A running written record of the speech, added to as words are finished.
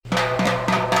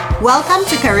Welcome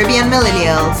to Caribbean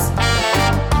Millennials.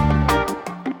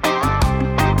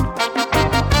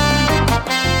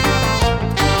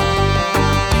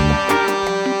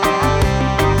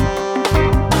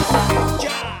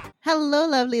 Hello,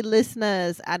 lovely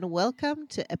listeners, and welcome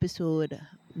to episode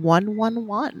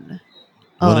 111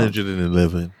 of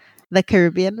 111. the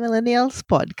Caribbean Millennials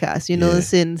podcast. Yeah.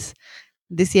 Since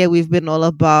this year we've been all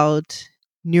about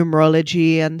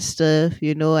numerology and stuff,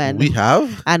 and We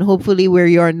have? and hopefully we're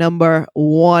your number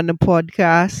one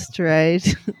podcast,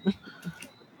 right?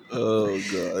 Oh,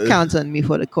 God. Count on me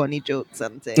for the corny jokes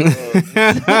and things.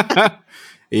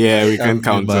 Yeah, we can Can't be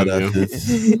count mad on at you.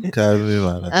 it. Can't be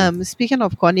mad at it. Speaking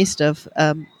of corny stuff,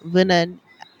 Vernon,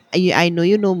 I know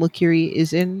you know Mercury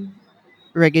is in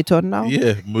reggaeton now.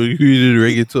 Yeah, Mercury did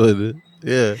reggaeton.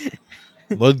 Yeah.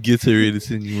 Not Gatorade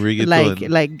singing reggaeton.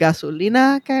 Like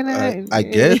gasolina kind of. I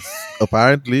guess,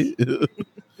 apparently.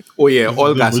 Oh yeah,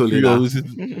 all Mercury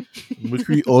gasolina.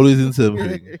 Mercury always in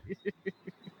something.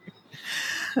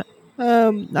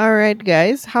 All right,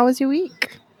 guys. How was your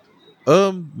week?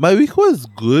 My week was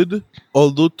good,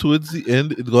 although towards the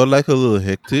end it got like a little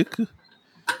hectic.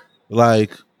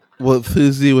 Like,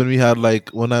 Thursday when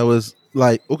I was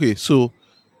like, okay, so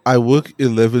I work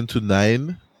 11 to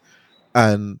 9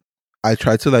 and I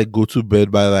try to like go to bed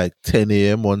by like 10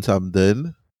 a.m. once I'm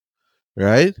done,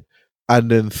 right? And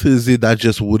then Thursday that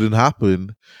just wouldn't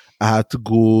happen. I had to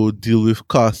go deal with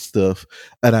cost stuff.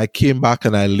 And I came back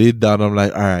and I laid down. I'm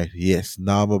like, all right, yes,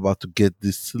 now I'm about to get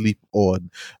this sleep on.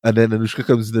 And then Anushka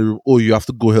comes in the room, oh, you have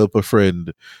to go help a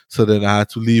friend. So then I had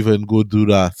to leave and go do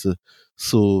that.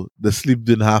 So the sleep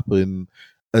didn't happen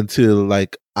until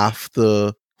like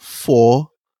after 4,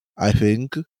 I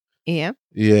think. Yeah.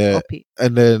 Yeah.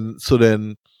 And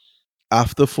then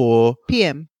after 4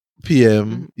 PM.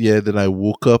 p.m., yeah, then I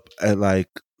woke up at like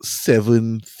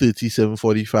 7:30,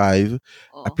 7:45.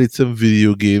 I played some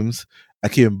video games. I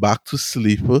came back to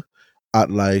sleep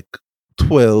at like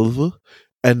 12.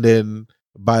 And then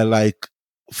by like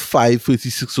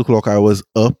 5:30, 6 o'clock, I was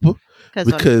up.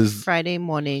 Because on Friday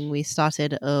morning we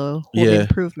started a home Yeah,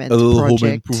 improvement a little project.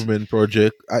 home improvement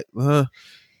project.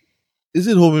 Is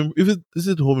it home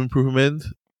improvement?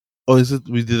 Or is it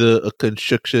we did a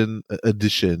construction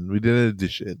addition? We did an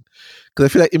addition. Because I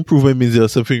feel like improvement means there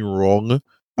was something wrong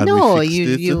and No, we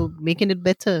fixed it. you're making it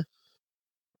better.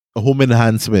 A home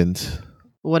enhancement.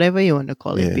 Whatever you want to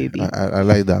call it, baby. I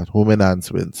like that. Home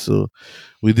enhancement. So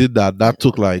we did that. That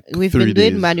took like We've 3 been days.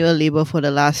 doing manual labor for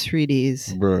the last 3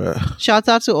 days. Bruh. Shout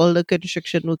out to all the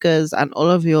construction workers and all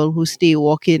of y'all who stay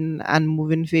walking and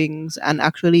moving things and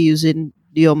actually using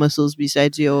your muscles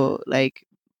besides your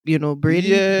brain.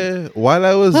 Yeah. While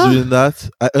I was doing that,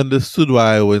 I understood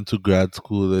why I went to grad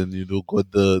school and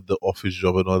got the office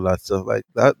job and all that stuff. Like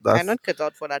that. I'm not cut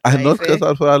out for that. I'm not cut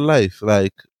out for that life.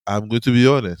 Like, I'm going to be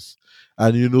honest.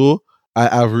 And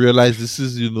I've realized this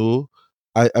is,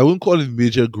 I wouldn't call it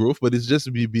major growth, but it's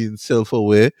just me being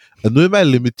self-aware and knowing my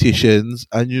limitations.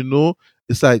 And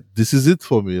it's like, this is it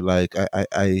for me. Like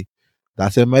I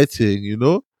that's my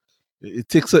thing, It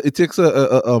takes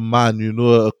a man,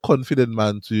 a confident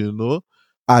man to,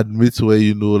 admit where,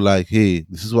 like, hey,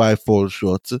 this is why I fall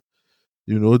short.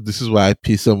 This is why I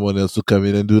pay someone else to come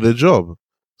in and do the job.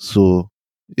 So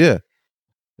yeah.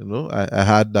 I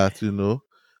had that,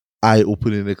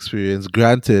 eye-opening experience.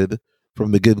 Granted,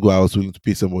 from the get-go, I was willing to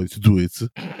pay somebody to do it,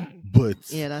 but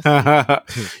yeah,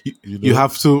 that's you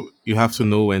have to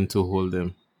know when to hold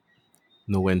them,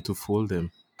 know when to fold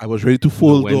them. I was ready to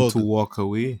fold, know when dog. to walk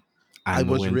away. I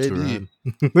was when ready. To run.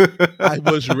 I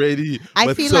was ready, I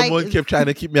but feel someone like- kept trying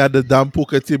to keep me at the damn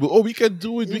poker table. Oh, we can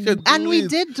do it. We can do and it. we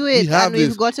did do it, have and we've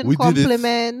this. gotten We did it.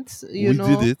 compliments. We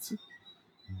did it.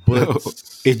 But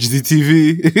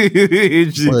HDTV. But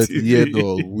HDTV. yeah,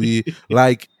 dog. We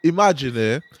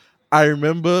imagine. I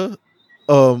remember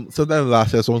sometime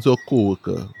last year, someone to a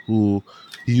coworker who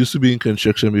he used to be in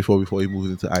construction before he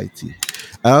moved into IT. And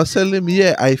I was telling him,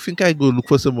 yeah, I think I go look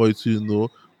for somebody to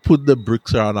put the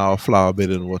bricks around our flower bed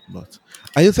and whatnot.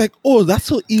 And he's like, oh, that's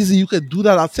so easy. You can do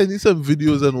that. I'll send you some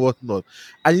videos and whatnot.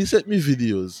 And he sent me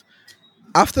videos.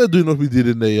 After doing what we did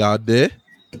in the yard there,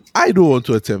 I don't want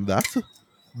to attempt that.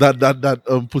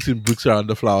 That putting bricks around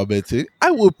the flower bed thing.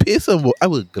 I will pay someone. I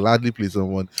will gladly pay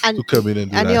someone to come in and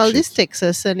do that. And all shit. this takes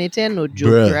us, and it's no joke,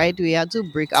 Bruh. right? We had to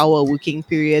break our working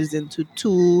periods into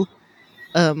two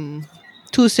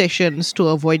sessions to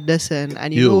avoid the sun.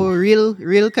 And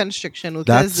real construction workers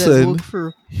That that sun work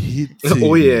through.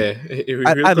 Oh yeah.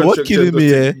 And what killing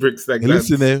me, bricks like And that.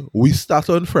 listen, we start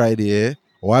on Friday.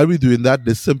 While we're doing that,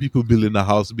 there's some people building a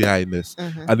house behind us.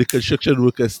 And the construction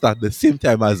workers start the same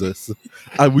time as us.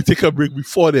 And we take a break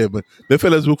before them. The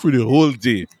fellas work through the whole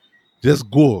day. Just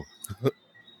go.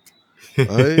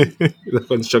 Alright? The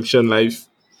construction life.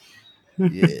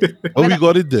 Yeah. Oh, But we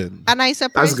got it then. and I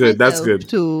That's surprised good. That's myself good.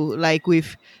 too, like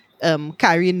with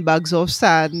carrying bags of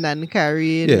sand and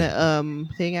carrying Yeah.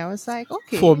 thing. I was like,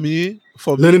 For okay. me,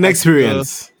 for me, Learning I think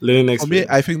experience. Learning for me,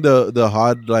 I experience. think the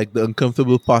hard, like the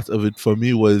uncomfortable part of it for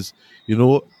me was,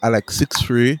 I like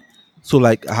 6'3", so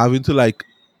like having to like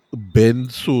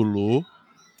bend so low,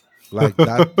 like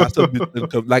that's a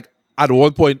bit like at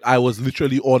one point I was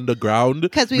literally on the ground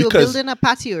Because we were because building a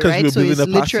patio, because we right? were So building it's a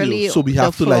patio, literally so we the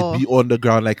have to like floor. be on the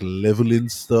ground, like leveling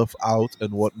stuff out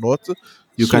and whatnot.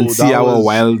 You can So see that our was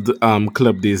wild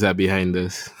club days are behind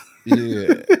us.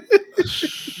 yeah.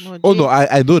 No, Oh no, Jay,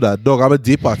 I know that, dog. I'm a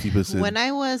day party person. when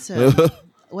I was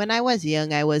when I was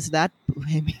young, I was that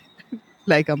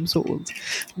like I'm so old,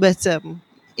 but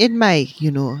in my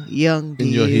young In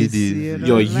your days, heydays,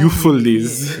 Your in my youthful heyday,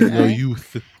 days. in your I,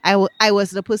 youth. I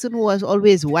was the person who was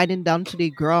always winding down to the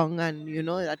ground and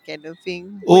that kind of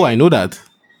thing. Oh, I know that.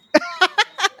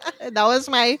 That was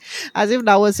my, as if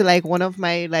that was like one of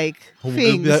my like Oh, we're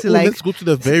gonna be like, things, oh, like let's go to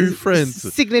the very front,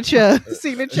 signature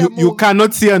You move.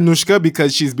 cannot see Anushka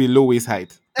because she's below waist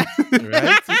height.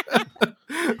 right?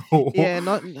 Yeah,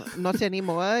 or, not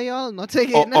anymore, y'all. Not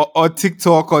again. or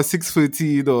TikTok or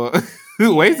 6'14" or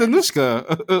where's Yeah, Anushka?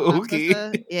 that was Okay.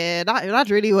 that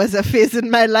really was a phase in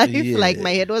my life. Like Yeah.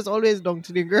 my head was always down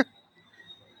to the ground.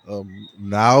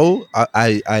 Now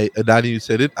Danny, you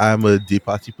said it. I'm a day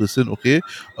party person. Okay.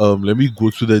 Let me go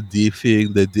to the day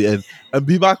thing, the day, and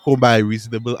be back home by a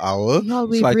reasonable hour, Y'all, so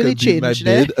we've I really can be in my changed,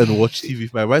 eh? bed and watch TV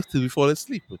with my wife till we fall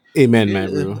asleep. Amen, my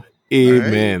Okay. bro. All We've right. really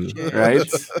Amen. changed.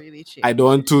 Right? We've really I don't changed.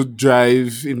 want to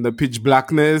drive in the pitch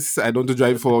blackness. I don't want to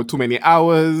drive for too many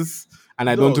hours. And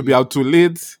I don't want to Dog. be out too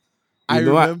late. I You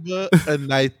know, remember a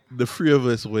night the three of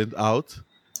us went out,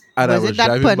 and I Was it was that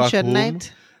driving back puncheon home.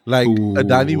 night? Like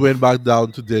Danny ooh. went back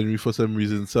down to Denry for some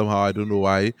reason, somehow I don't know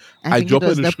why. I I think it dropped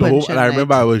was the Anushka home, and puncheon I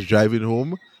remember night. I was driving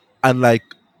home, and like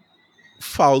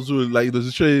fouls were like it was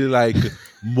literally like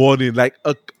morning. Like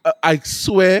I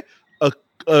swear,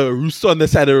 a rooster on the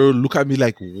side of the road look at me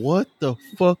like, "What the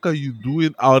fuck are you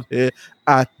doing out here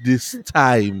at this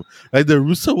time?" Like the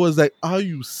rooster was like, "Are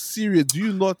you serious? Do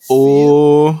you not see it,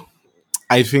 Oh,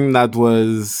 I think that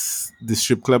was the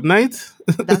strip club night.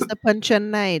 That's the puncheon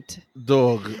night.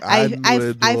 dog?" I know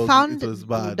it, I dog. It found was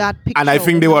bad. that And I picture,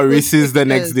 think one they of were those races the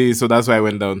next pictures. day, so that's why I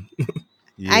went down.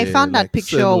 I Yeah, found that like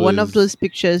picture, sun one of was. those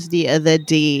pictures the other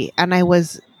day, and I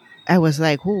was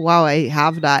like, oh wow, I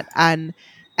have that, and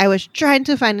I was trying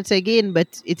to find it again,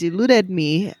 but it eluded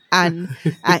me, and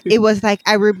it was like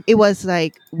it was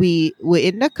like we were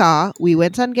in the car, we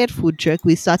went and get food truck,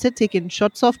 we started taking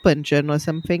shots of puncheon or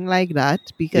something like that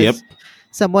Yep. because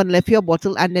someone left your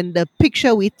bottle, and then the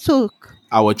picture we took,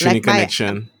 Our like Trini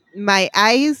connection. my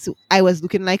eyes, I was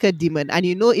looking like a demon. And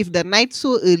if the night's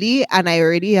so early and I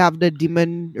already have the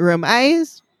demon room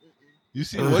eyes, You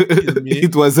see what killed me?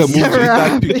 It was a it's We a movie. took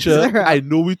that wrap. It's a picture. I wrap.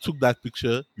 know we took that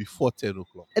picture before 10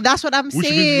 o'clock, That's what I'm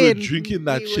which means we were saying. drinking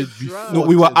that We were shit No, before drunk.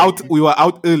 we were 10 out. o'clock. We were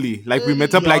out early. Like we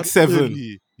met up We Early. like out 7.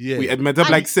 early. We Yeah, had met up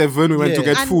And like 7. We went to yeah,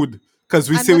 get and food because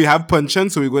we and say we was have puncheon,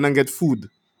 so we're going to get food.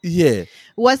 yeah.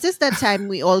 was this the time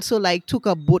we also like took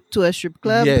a boat to a strip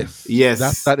club? Yes, that's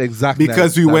Yes, that exact night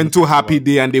because we that we're went to talking Happy about.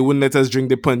 Day and they wouldn't let us drink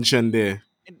the puncheon there,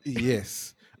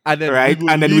 Yes. And then we right?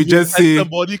 will And then we leave it just and say,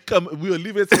 somebody come. We will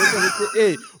leave it. Somebody come and say,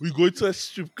 "Hey, we going to a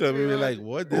strip club." And we're like,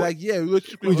 "What?" They're like, "Yeah, we go to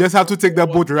strip we club just have to take the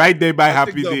on boat right there by and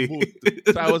take Happy the Day. boat."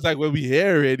 So I was like, "When we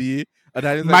here already," and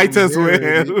I was like, "When Might we as here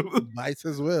already, well. might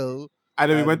as well."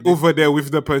 And then we went And next over there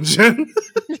with the puncheon.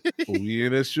 we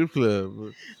in a strip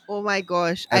club, Oh my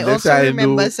gosh! I and next also thing I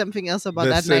remember know, something else about the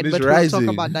that sun night, is but we'll talk rising,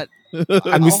 about that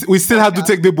And off we still had to podcast.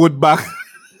 take the boat back.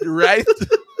 right?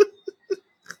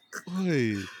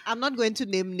 Oy. I'm not going to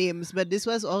name names, but this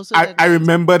was also I, the I night.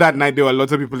 remember that night there were a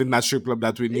lot of people in that strip club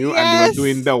that we knew and they were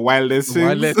doing Yes, the wildest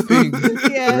One things. less thing,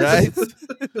 right? yes,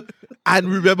 And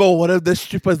remember, one of the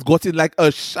strippers got in like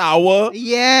a shower.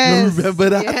 You yes, remember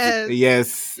that? Yes,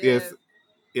 yes. yes.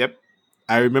 Yep.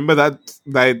 I remember that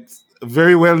night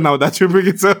very well now that you bring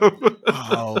it up.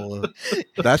 Wow,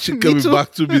 that shit Me coming too.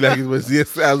 back to me like it was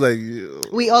yesterday. I was like, yo.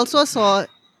 We also saw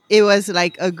it was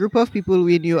like a group of people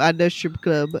we knew at the strip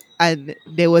club, and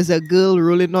there was a girl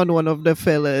rolling on one of the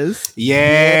fellas,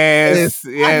 Yes. Yes,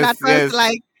 and yes, yes.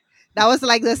 that was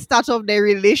like the start of their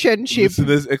relationship.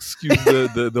 Listeners, excuse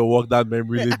the walk down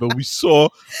memory lane, but we saw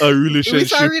a We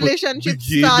saw a relationship relationship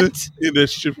begin start. in a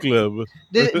strip club.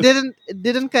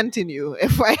 Didn't continue.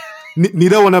 FYI.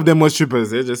 Neither one of them was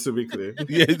strippers, just to be clear.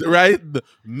 Yeah, right.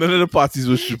 None of the parties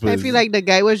were I strippers. feel like the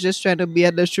guy was just trying to be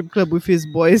at the strip club with his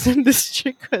boys, and this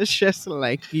chick was just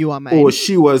like, "You are Oh, mine."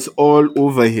 she was all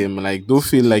over him. Like, don't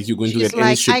feel like you're going to She's get any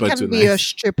like, "I stripper can be a tonight.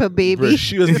 stripper, Bruh, baby."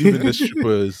 she was giving the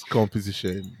strippers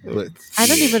competition, but I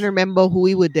don't yeah, even remember who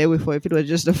we were there with, or if it was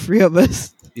just the three of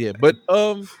us. yeah. But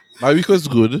my week was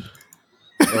good.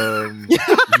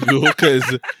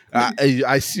 Because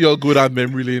I see your good at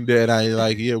memory lane there, and I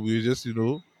like, yeah, we were just,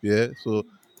 yeah. So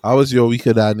how was your week,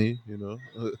 Danny?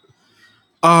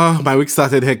 My week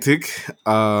started hectic.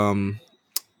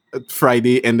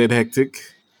 Friday ended hectic.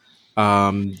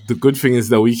 The good thing is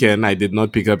the weekend I did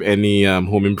not pick up any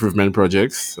home improvement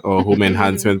projects or home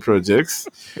enhancement projects.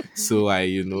 So it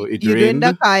You doing the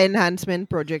rained. car enhancement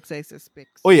projects, I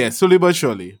suspect. Oh yeah, slowly but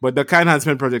surely. But the car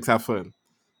enhancement projects are fun.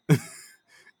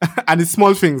 And it's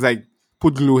small things like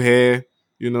put glue here,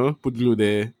 put glue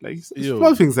there. Like Yo,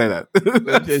 small things like let me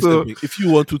that. tell you So something. If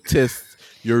you want to test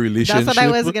your That's what I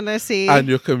relationship was gonna and say.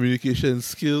 your communication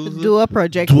skills, Do a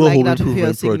project do a like home that with your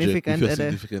improvement project with significant your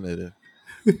other. significant other.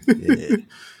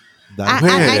 Yeah, And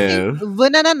I think well,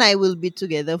 Vernon and I will be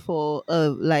together for a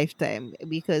lifetime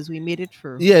because we made it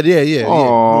through. yeah.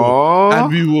 No,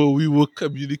 and aww. we were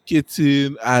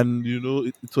communicating, and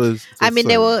it I was mean,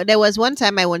 fun. there was one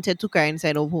time I wanted to cry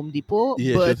inside of Home Depot,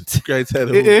 Yeah, she but was great at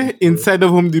Home Depot. Inside of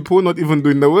Home Depot, not even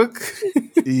doing the work.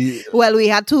 Yeah, well, we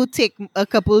had to take a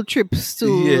couple trips yeah,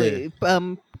 to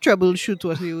troubleshoot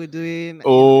what we were doing.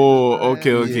 Oh,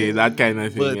 okay, yeah. that kind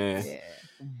of thing. But Yeah. Yeah.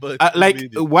 we Like,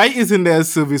 made it. why isn't there a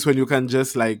service when you can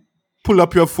just like pull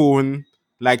up your phone,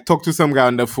 like talk to some guy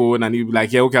on the phone, and you be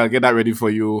like, yeah, okay, I'll get that ready for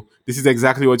you. This is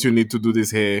exactly what you need to do this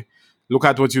here. Look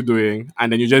at what you're doing,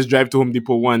 and then you just drive to Home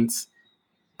Depot once,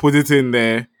 put it in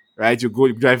there, right? You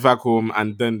drive back home,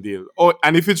 and done deal. Oh,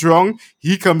 and if it's wrong,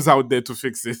 he comes out there to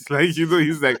fix it. Like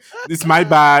he's like, "This my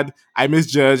bad. I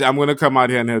misjudged. I'm gonna come out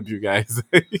here and help you guys."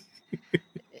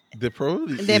 There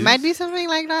probably There might be is. something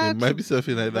like There that. might be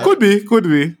something like that. But Could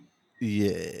be.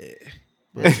 Yeah. I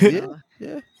But don't yeah, know.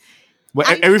 yeah. But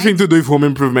I everything to do with home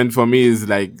improvement for me is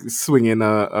like swinging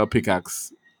a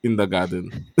pickaxe in the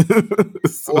garden.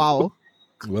 So, wow.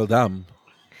 Well, damn.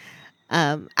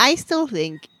 I still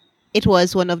think it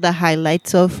was one of the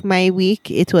highlights of my week.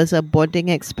 It was a bonding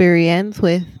experience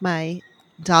with my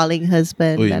darling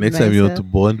husband Wait, and next time you want to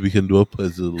myself. bond, we can do a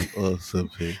puzzle or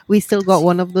something. We still got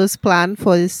one of those planned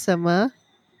for this summer.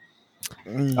 a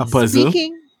Mm. puzzle.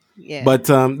 Speaking, yeah, But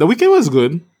the weekend was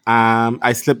good.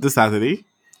 I slept the Saturday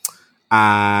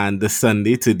and the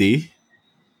Sunday today.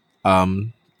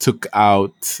 Took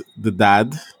out the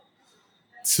dad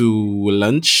to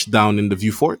lunch down in the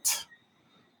View Fort.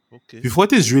 Okay. View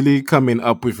Fort is really coming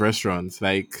up with restaurants.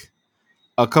 Like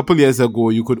a couple years ago,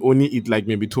 you could only eat like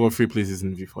maybe two or three places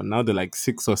in View Fort. Now they're like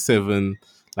six or seven,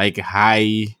 like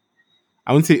high.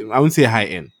 I wouldn't say high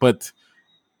end, but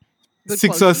good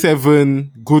six or quality.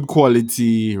 seven good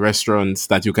quality restaurants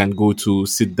that you can go to,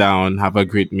 sit down, have a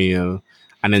great meal,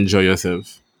 and enjoy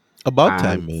yourself. About And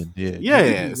time, man. Yeah, yeah,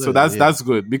 you yeah, do so well. that's Yeah. that's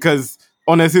good because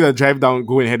honestly, the drive down,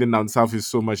 going heading down south is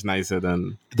so much nicer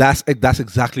than. That's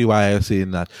exactly why I'm saying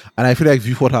that, and I feel like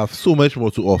Viewport have so much more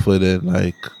to offer than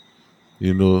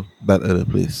that other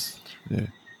place. Yeah.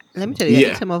 Let me So tell you, I ate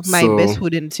Yeah, some of my best so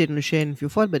food in St. Lucia in Vieux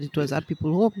but it was at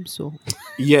people home. So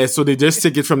yeah, so they just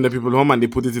take it from the people home and they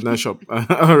put it in a shop,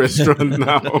 a restaurant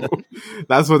now.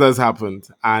 That's what has happened,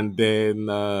 and then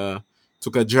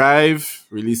took a drive,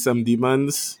 released some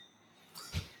demons,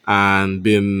 and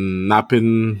been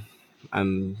napping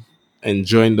and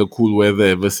enjoying the cool weather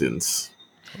ever since.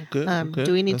 okay, do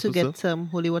okay, we need that's to what's get up. some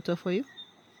holy water for you?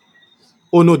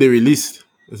 Oh no, they released.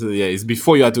 So, yeah, it's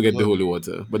before you had to get the God, holy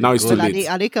water, but they now it's too got Well, it. late.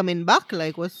 are they coming back?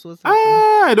 Like what's happening?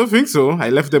 I don't think so. I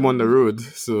left them on the road,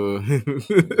 so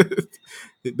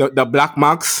the black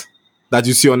marks that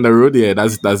you see on the road, yeah,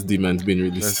 that's demons being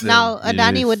That's released. Now,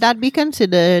 Danny, would yes. that be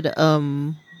considered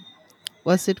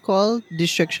what's it called?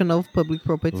 Destruction of public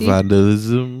property?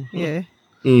 Vandalism. Yeah.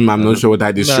 I'm I not don't. sure what I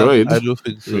Nah, destroyed. I don't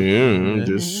think so. Yeah, Yeah.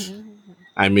 just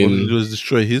I All they mean, do is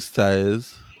destroy his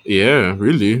tires. yeah,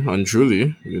 really and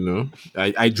truly,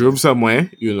 I drove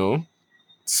somewhere,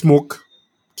 smoke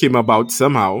came about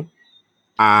somehow,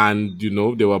 and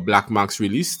there were black marks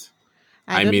released.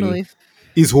 I I don't know mean, if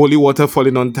is holy water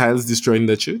falling on tiles destroying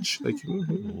the church? Like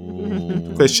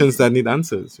Oh. questions that need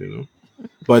answers.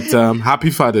 But happy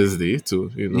Father's Day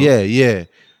to Yeah, yeah.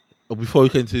 Before we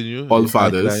continue, all can I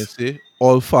fathers. say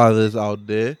all fathers out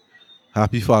there,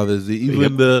 happy Father's Day. Yep.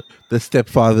 Even the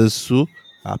stepfathers too.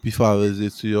 Happy Father's Day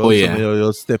to you Oh all. Some of yeah,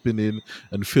 y'all stepping in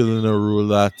and filling a role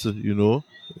that,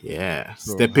 yeah.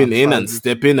 So Stepping happy in and Father's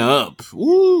Day to stepping up.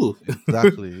 Woo!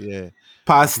 exactly, yeah. Happy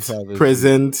Past, Father's Day.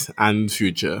 present, and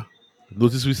future.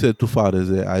 Notice we said to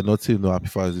fathers, I not say no happy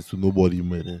Father's Day to nobody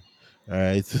murder. All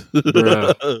right.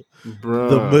 Bruh. The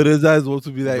Bruh. murders guys want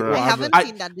to be like, oh, I Bruh. haven't I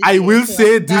seen that I this year, will so I'm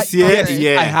say not this year, yes, bothered. I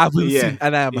yeah, haven't yeah, seen,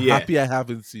 and I am yeah. happy I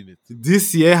haven't seen it.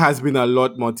 This year has been a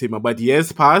lot more tamer, but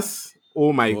years past,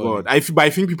 oh my god. Boy. But I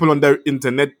think people on the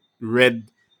internet read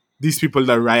these people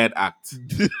the riot act.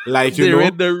 Like, They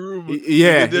read the room. They made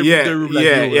yeah, them read yeah, the room like, yeah,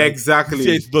 yo, yeah, like this year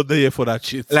exactly. is not the year for that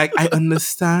shit. Like, I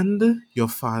understand your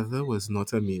father was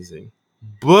not amazing,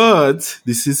 but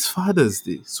this is Father's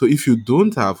Day. So if you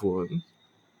don't have one,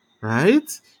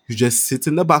 right? You just sit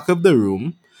in the back of the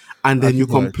room and then As you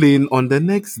much. complain on the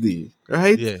next day,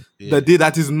 right? Yeah, The yeah. day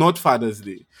that is not Father's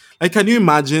Day. Like, can you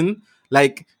imagine,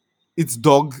 like, it's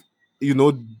you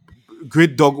know,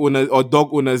 great dog owner or dog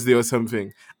owners day or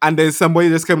something, and there's somebody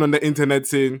just coming on the internet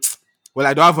saying, "Well,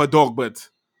 I don't have a dog, but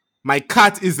my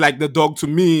cat is like the dog to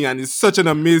me, and it's such an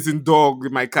amazing dog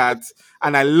with my cat,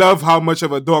 and I love how much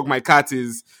of a dog my cat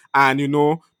is. And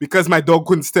because my dog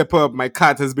couldn't step up, my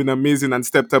cat has been amazing and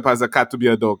stepped up as a cat to be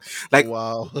a dog. Like,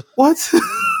 Wow. what?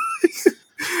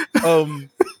 um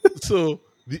so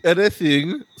the other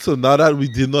thing, so now that we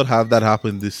did not have that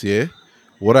happen this year,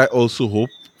 what I also hope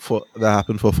for that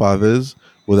happened for fathers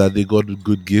was that they got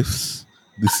good gifts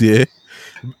this year.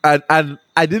 And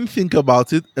I didn't think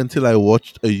about it until I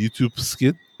watched a YouTube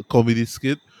skit, a comedy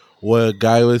skit, where a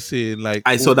guy was saying like,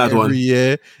 I "Oh, saw that every one.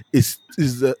 year is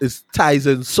ties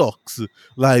and socks.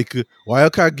 Like, why you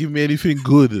can't give me anything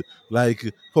good?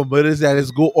 Like, for Mother's Day,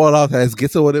 let's go all out and let's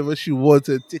get her whatever she wants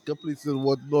and take her place and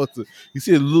whatnot."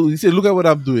 Look at what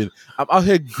I'm doing. I'm out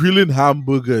here grilling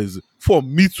hamburgers for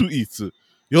me to eat.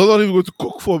 You're not even going to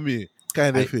cook for me,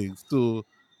 kind of I thing. So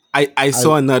I I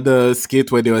saw another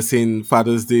skit where they were saying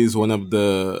Father's Day is one of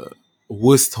the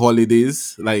worst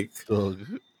holidays. dog.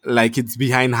 Like it's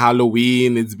behind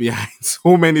Halloween, it's behind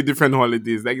so many different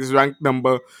holidays. Like it's ranked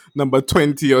number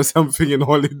 20 or something in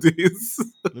holidays.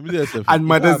 Let me tell you something. And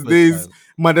If I have a child,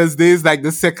 Mother's Day is like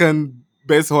the second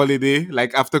best holiday,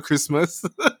 like after Christmas.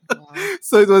 Wow.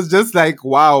 So it was just like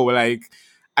wow, like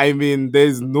I mean,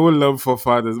 there's no love for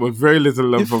fathers, but very little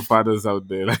love for if fathers out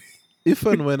there. Like, if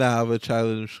and when I have a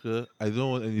child in school, I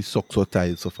don't want any socks or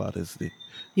ties for Father's Day.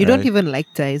 You All don't right, even like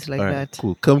ties all like right, that.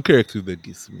 cool. Come correct with the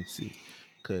gifts, me see.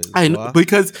 Cause I know what?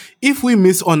 because if we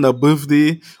miss on the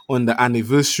birthday, on the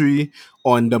anniversary,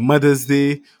 on the Mother's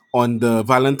Day, on the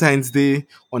Valentine's Day,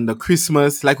 on the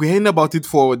Christmas, like we're hearing about it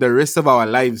for the rest of our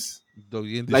lives. Dog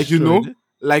getting Like destroyed.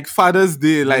 like Father's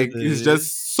Day, like it's Murder.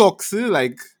 just socks,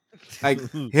 like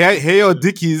here your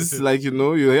Dickies, like you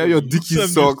hear your Look Dickies some new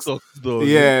socks, socks, dog.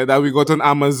 yeah, that we got on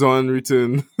Amazon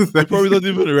written. They probably not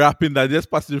even wrapping that.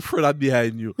 Just passing further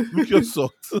behind you. Look your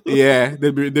socks. Yeah,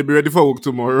 they'll be ready for work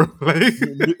tomorrow. Like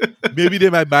Maybe they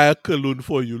might buy a cologne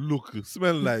for you. Look,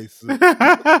 smell nice. this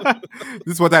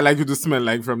is what I like you to smell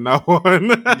like from now on.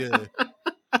 Yeah,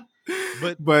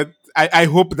 but But I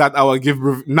hope that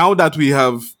now that we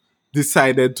have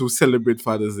decided to celebrate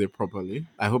Father's Day properly,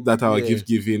 I hope that our yeah. gift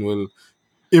giving will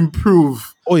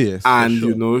improve Oh yes, for and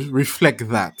sure. reflect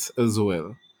that as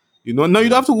well. Now you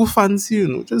don't have to go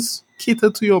fancy, just cater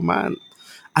to your man.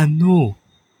 And no,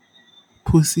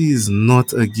 pussy is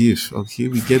not a gift, okay?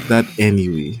 We get that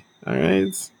anyway. All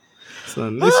right. So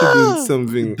unless you're doing Ah,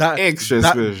 something that extra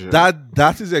that special.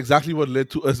 that is exactly what led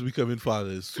to us becoming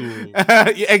fathers. So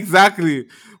Yeah, exactly.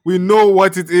 We know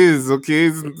what it is, okay?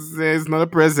 It's not a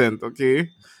present, okay?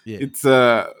 yeah. It's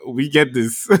we get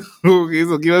this. Okay,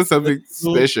 so give us But, something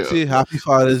special. say Happy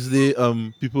Father's Day.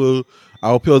 People, I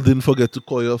hope you all didn't forget to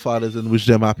call your fathers and wish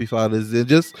them Happy Father's Day.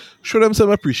 Just show them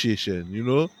some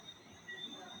appreciation.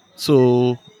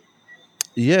 So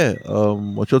yeah,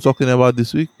 what you're talking about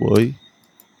this week, boy?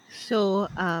 So,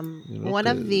 one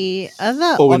of the Cause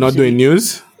other Oh, we're not doing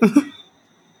observations. news?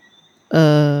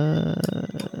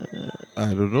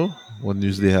 I don't know what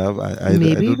news they have. I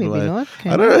Maybe, don't know. maybe I not. I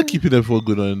Can don't know you? keeping them for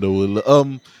good on in the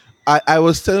world. I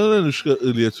was telling Anushka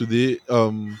earlier today.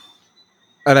 And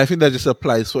I think that just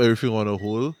applies for everything on a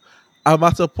whole. I'm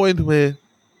at a point where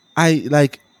I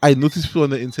notice people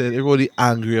on the internet, everybody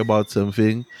angry about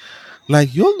something.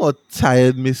 Like you're not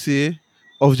tired, Missy,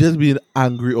 of just being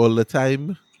angry all the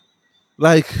time.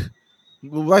 Like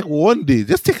one day,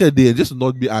 just take a day and just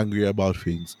not be angry about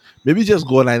things. Maybe just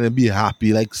go online and be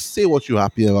happy. Like say what you're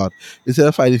happy about instead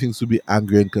of finding things to be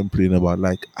angry and complain about.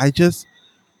 Like I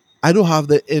don't have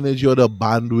the energy or the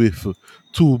bandwidth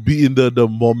to be in the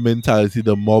mob mentality,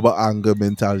 the mob anger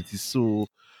mentality. So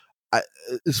I,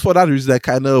 it's for that reason I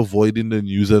kind of avoiding the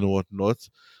news and whatnot.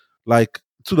 Like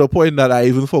to the point that I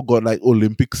even forgot like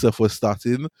Olympic stuff was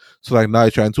starting. So like now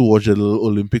I'm trying to watch the little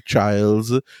Olympic trials,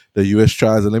 the US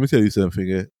trials, and let me tell you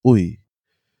something. Oi,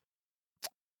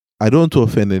 I don't want to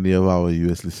offend any of our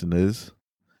US listeners,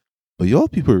 but y'all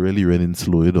people really running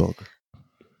slow, dog.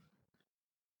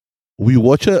 We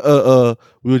watch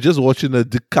we were just watching a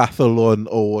decathlon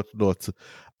or whatnot,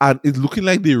 and it's looking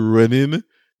like they're running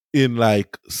in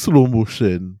like slow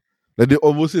motion, like they're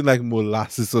almost in like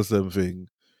molasses or something.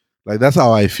 Like that's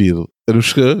how I feel.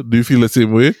 Anushka, do you feel the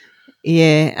same way?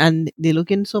 Yeah, and they're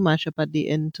looking so much up at the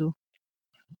end too.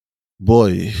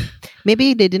 Boy,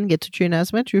 Maybe they didn't get to train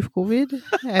as much with COVID.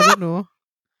 I don't know.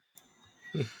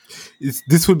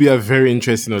 This would be a very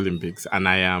interesting Olympics, and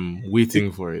I am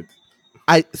waiting for it.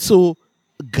 so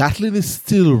Gatlin is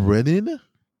still running.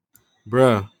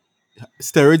 Bruh,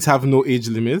 steroids have no age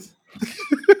limit.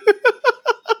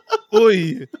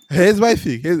 Oi, here's my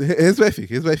thing. Here's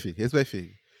my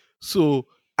thing. So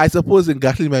I suppose in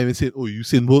Gatlin might be saying, "Oh, you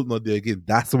saying Bolt not there again?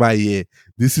 That's my year.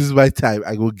 This is my time.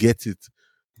 I go get it."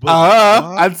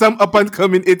 But And some up and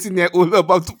coming 18-year-old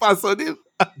about to pass on him.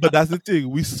 but that's the thing.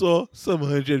 We saw some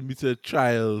 100-meter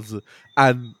trials,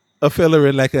 and a fella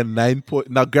ran like a 9 point.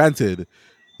 Now, granted,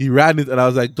 he ran it, and I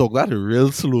was like, "Dog, that's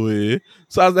real slow." Eh?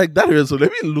 So I was like, "That real slow."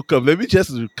 Let me look up. Let me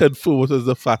just confirm what was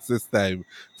the fastest time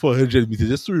for 100 meters,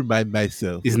 just to remind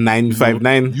myself. It's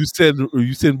 959.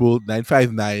 You said Bolt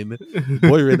 959.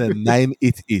 Boy ran a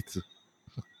 988.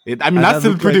 I mean, that's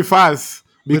still pretty fast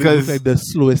But it because looked like the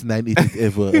slowest 988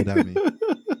 ever. Adami. Well,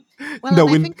 the and I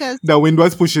wind, think the wind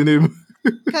was pushing him.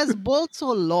 because Bolt's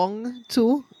so long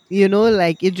too,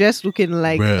 like it just looking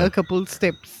like Bruh. a couple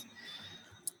steps.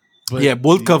 But Yeah,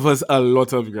 Bolt covers a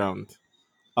lot of ground.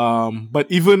 But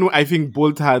even I think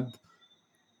Bolt had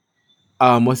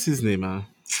what's his name?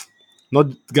 Not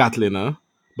Gatlin,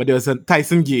 but there was a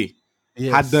Tyson Gay had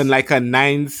yes. done like a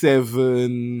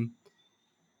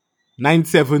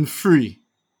 973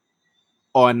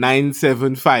 or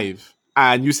 975,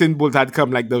 and Usain Bolt had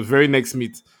come like the very next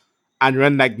meet and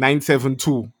run like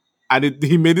 972, and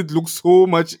he made it look so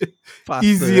much Faster,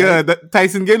 easier. right? That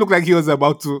Tyson Gay looked like he was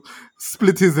about to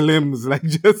split his limbs, like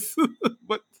just.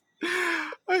 But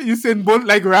Usain Bolt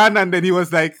like ran, and then he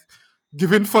was like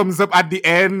giving thumbs up at the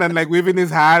end and like waving his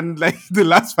hand like the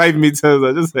last 5 meters.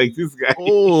 I just like this guy.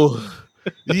 Oh,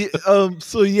 yeah,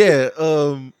 so yeah,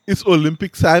 it's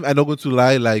Olympic time. I'm not going to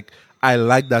lie, like I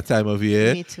like that time of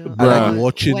year. Me too. I like Bruh.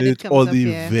 watching When it, comes all up, the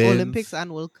yeah, events. Olympics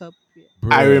and World Cup. Yeah.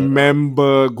 I Bruh.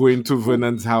 remember going to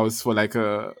Vernon's house for like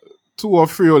a 2 or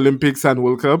 3 Olympics and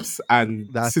World Cups and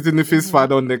That's- sitting with his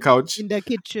father on the couch. In the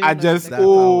kitchen. I and just That's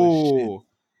look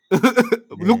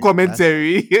Yeah,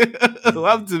 commentary. We'll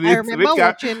have to I make remember a-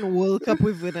 watching World Cup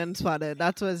with Vinan's father.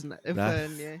 That was fun.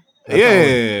 That's- Yeah. that's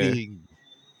Yeah. our thing.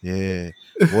 Yeah,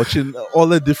 watching all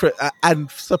the different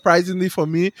and surprisingly for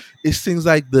me, it's things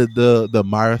like the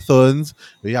marathons.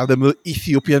 We have them little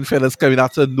Ethiopian fellas coming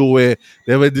out of nowhere.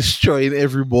 They were destroying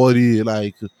everybody.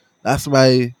 Like that's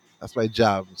my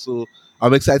jam. So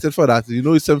I'm excited for that.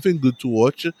 It's something good to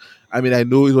watch. I mean, I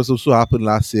know it was supposed to happen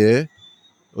last year.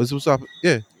 It was supposed to happen,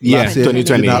 Yeah, last year.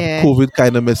 2020. Yeah. COVID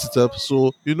kind of messed it up.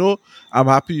 So I'm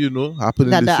happy. Happening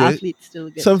That the this year athletes still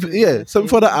get something to something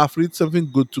for the yeah. athletes, something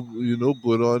good to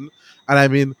going on. And I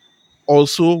mean,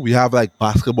 also we have like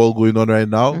basketball going on right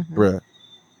now, Mhm. bruh.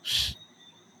 Shh.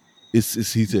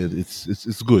 It's heated.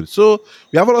 It's good. So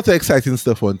we have a lot of exciting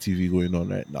stuff on TV going on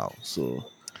right now. So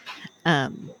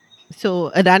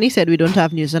So Adani said we don't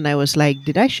have news, and I was like,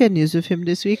 "Did I share news with him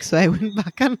this week?" So I went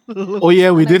back and looked. Oh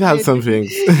yeah, we and I did have did. some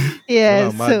things. Yeah.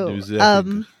 Well, mad So news, I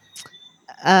think.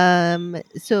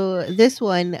 so this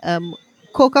one,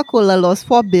 Coca-Cola lost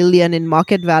 4 billion in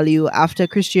market value after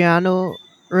Cristiano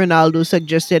Ronaldo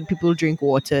suggested people drink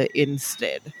water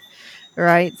instead.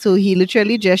 Right, so he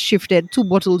literally just shifted 2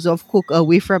 bottles of Coke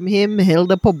away from him,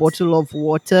 held up a bottle of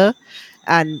water,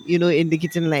 and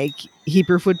indicating like he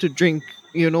preferred to drink,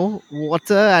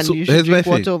 water, and So you should here's my drink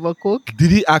thing. water over Coke. Did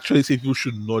he actually say people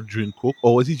should not drink Coke,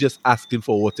 or was he just asking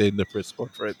for water in the press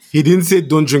conference? He didn't say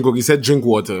don't drink Coke, he said drink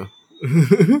water.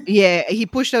 Yeah, he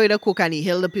pushed away the Coke and he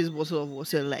held up his bottle of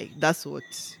water. Like that's what,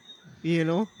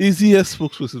 Is he a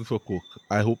spokesperson for Coke?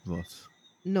 I hope not.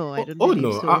 No, I don't Oh believe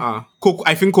no, so. Coke.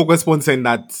 I think Coke was sponsoring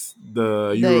that the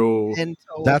The Euro event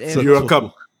or That's whatever. a Euro for Cup.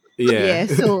 Coke. Yeah. Yeah,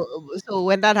 so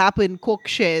when that happened, Coke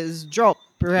shares drop,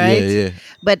 right? Yeah.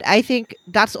 But I think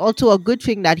that's also a good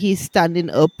thing that he's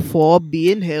standing up for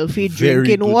being healthy, Very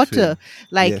drinking good water. thing.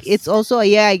 Like Yes. it's also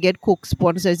I get Coke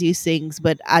sponsors these things,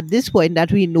 but at this point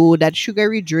that we know that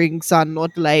sugary drinks are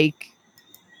not like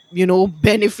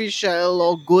beneficial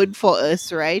or good for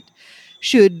us, right?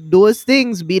 Should those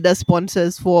things be the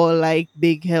sponsors for like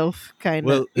big health kind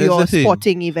of Well, here's the your thing.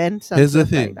 sporting events and Here's the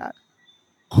stuff like thing. that?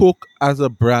 Coke as a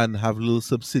brand have little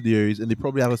subsidiaries, and they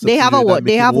probably have a They have subsidiary that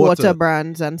they making have water water.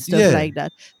 brands and stuff Yeah, like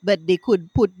that, but they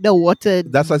could put the water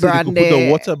that's why I said they could brand put the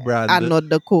there water brand and not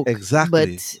the Coke. But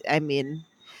exactly, I mean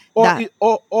or that.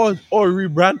 or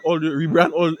rebrand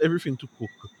all everything to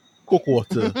Coke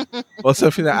water or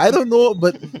something. I don't know,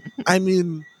 but I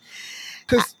mean,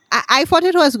 because I thought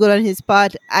it was good on his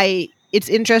part. It's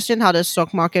interesting how the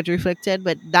stock market reflected,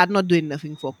 but that not doing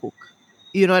nothing for Cook.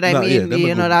 You know what I nah, yeah,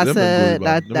 mean? That's them and go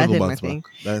rebound, them and that go is bounce back. nothing.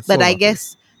 That's But all I matters.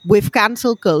 guess with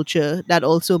cancel culture, that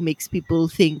also makes people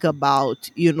think about,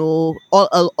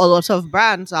 a lot of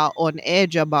brands are on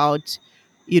edge about,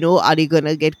 are they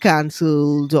gonna get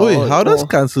cancelled Oh, wait, or how does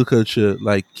cancel culture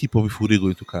like keep up with who they're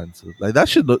going to cancel? Like that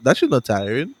should not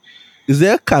tiring. Is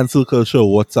there a cancel culture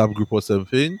WhatsApp group or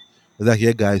something? Like,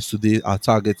 yeah, guys, today our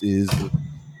target is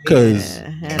because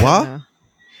yeah, I don't what? know.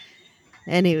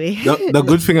 Anyway. The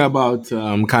good thing about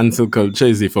cancel culture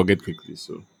is they forget quickly.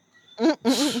 So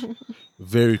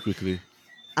Very quickly.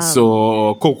 um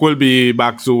so Coke will be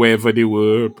back to wherever they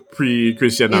were pre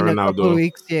Cristiano in a couple Ronaldo.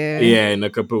 weeks, yeah. Yeah, in a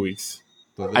couple of weeks.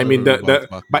 So they I mean, never really bounce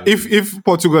back but again. if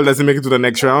Portugal doesn't make it to the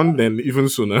next round, then even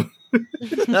sooner.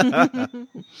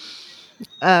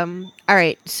 All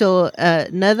right. So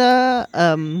another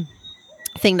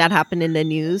thing that happened in the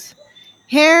news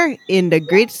here in the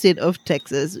great state of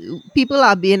Texas, people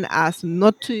are being asked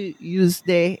not to use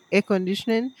their air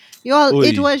conditioning. Y'all,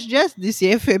 it Oi. was just this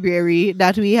year February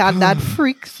that we had that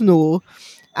freak snow,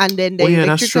 and then the Oh yeah,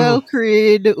 that's true. electrical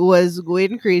grid was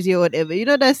going crazy or whatever.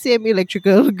 The same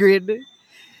electrical grid,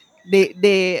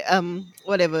 they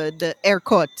whatever, the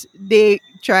ERCOT, they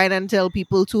try and tell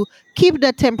people to keep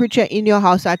the temperature in your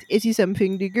house at 80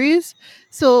 something degrees.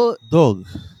 So Dog.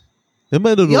 They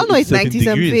might don't know y'all know it's it's 90 7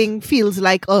 degrees. something feels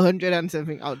like 100 and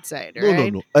something outside, No, no,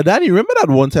 right? no. Danny, remember that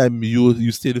one time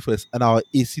you stayed with us and our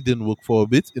AC didn't work for a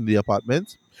bit in the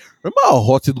apartment? Remember how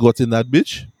hot it got in that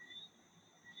bitch?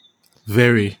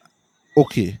 Very.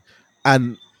 Okay.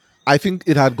 And I think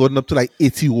it had gotten up to like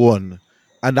 81.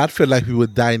 And that felt like we were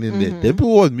dying in there. Then Mm-hmm.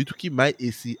 people want me to keep my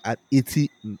AC at 80.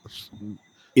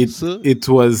 It So, it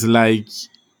was like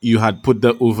you had put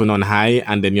the oven on high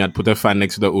and then you had put a fan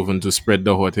next to the oven to spread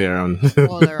the hot air around.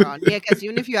 All around. Yeah, because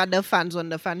even if you had the fans on,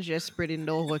 the fans just spreading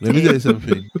the hot let me tell air. you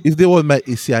something. If they want my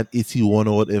AC at 81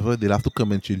 or whatever, they'll have to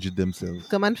come and change it themselves.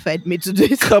 Come and fight me to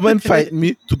this. Come and fight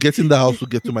me to get in the house to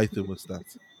get to my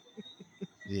thermostat.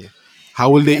 Yeah.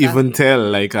 How will they Yeah, that's even tell?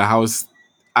 Like a house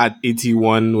at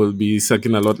 81 will be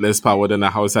sucking a lot less power than a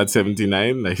house at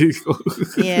 79. Like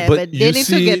yeah, But but they need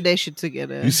to get their shit you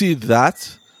together. see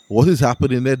that what is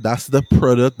happening there? That's the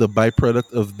product, the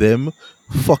byproduct of them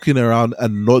fucking around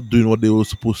and not doing what they were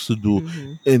supposed to do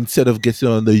Mm-hmm. instead of getting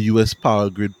on the US power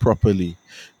grid properly.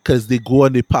 Because they go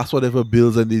and they pass whatever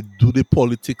bills and they do the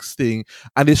politics thing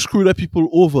and they screw the people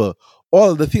over.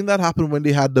 All the thing that happened when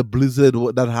they had the blizzard,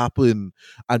 what that happened,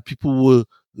 and people were,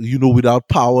 without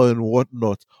power and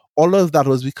whatnot. All of that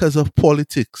was because of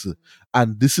politics.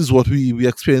 And this is what we're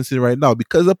experiencing right now.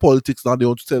 Because of politics, now they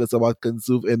want to tell us about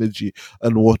conserve energy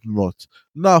and whatnot.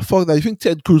 Nah, fuck that. You think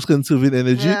Ted Cruz conserving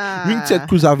energy? You think Ted Yeah.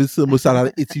 Cruz having thermostat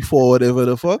at 84 whatever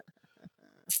the fuck?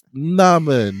 Nah,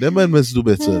 man. Them man must do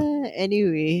better.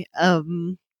 Anyway,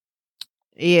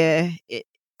 yeah,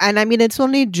 and I mean it's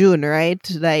only June, right?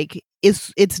 Like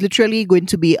it's literally going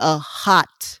to be a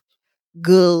hot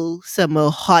girl summer,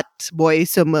 hot boy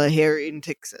summer here in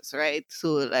Texas, right?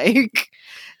 So like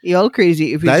you're all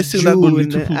crazy if it's Nice thing that going to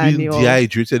lead June to people and being you're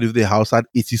dehydrated if the house at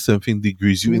 80 something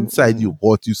degrees. You inside, you Mm-mm.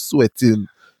 hot, you sweating.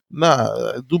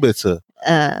 Nah, do better.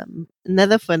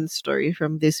 Another fun story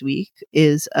from this week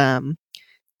is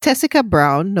Tessica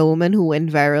Brown, the woman who went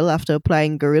viral after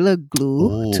applying Gorilla Glue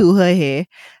Oh, to her hair,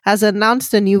 has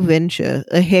announced a new venture,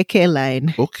 a hair care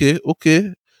line. okay,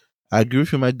 okay. I agree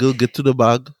with you, my girl. Get to the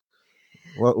bag.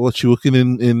 What she working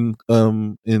in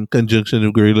conjunction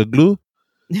with Gorilla Glue?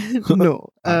 No.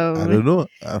 I don't know.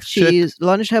 I've checked. She's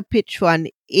launched her pitch for an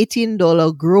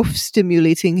 $18 growth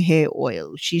stimulating hair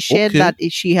oil. She shared Okay, that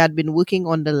she had been working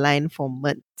on the line for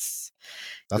months.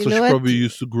 that's You what know she what? probably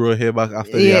used to grow her hair back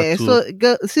after they had Yeah, to. so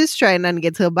girl, she's trying and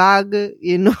get her bag.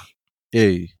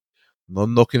 Hey, not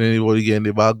knocking anybody getting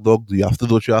the bag, dog. You have to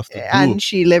do what you have to do. And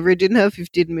she leveraging her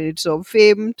 15 minutes of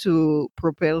fame to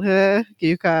propel her.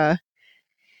 You Yeah,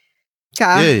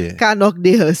 yeah. can knock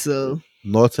the hustle.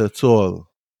 Not at all.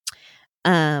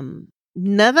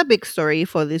 Another big story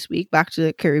for this week, back to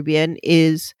the Caribbean,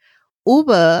 is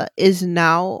Uber is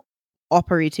now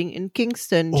operating in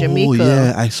Kingston, Oh yeah,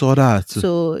 Jamaica. I saw that.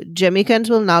 So Jamaicans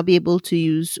will now be able to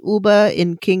use Uber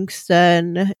in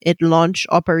Kingston. It launched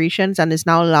operations and is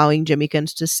now allowing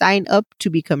Jamaicans to sign up to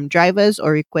become drivers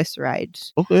or request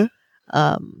rides. Okay.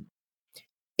 Um,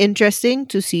 Interesting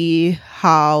to see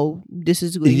how this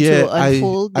is going to Yeah,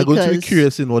 unfold I'm going to be because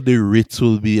curious in what the rates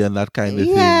will be and that kind of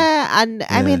thing. yeah, and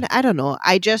I Yeah. mean, I don't know.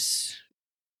 I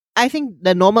think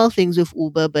the normal things with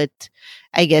Uber, but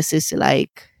I guess it's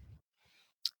like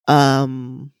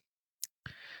um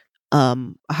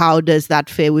how does that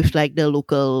fare with like the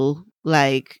local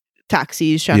like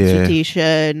taxis, Yeah.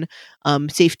 transportation,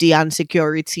 safety and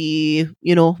security,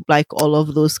 you know, like all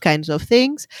of those kinds of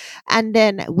things. And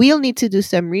then we'll need to do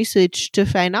some research to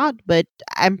find out, but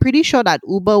I'm pretty sure that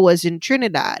Uber was in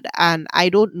Trinidad and I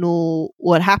don't know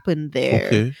what happened there.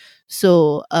 Okay.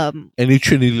 So Any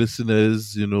Trini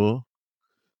listeners,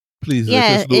 please let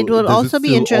yeah, us it know. will Does it also be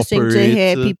still interesting to operate?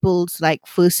 hear people's like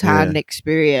Yeah. first-hand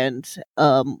experience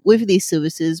with these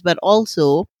services, but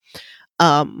also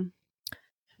um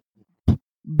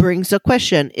brings a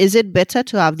question: is it better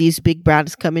to have these big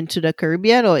brands come into the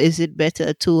Caribbean, or is it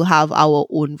better to have our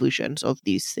own versions of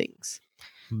these things?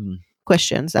 Hmm.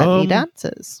 Questions that need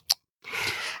answers.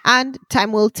 And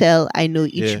time will tell. I know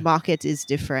each Yeah. market is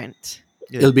different.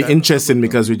 Yeah. It'll be Time will interesting tell.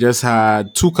 because we just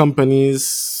had two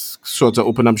companies sort of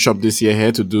open up shop this year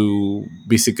here to do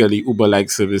basically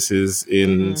Uber-like services in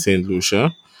Mm-hmm. Saint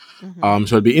Lucia. Mm-hmm.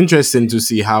 So it'll be interesting to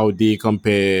see how they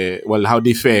compare, well, how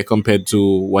they fare compared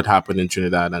to what happened in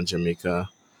Trinidad and Jamaica.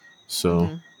 So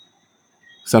Mm-hmm.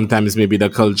 sometimes maybe the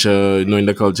culture, knowing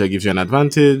the culture gives you an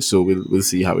advantage. So we'll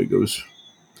see how it goes.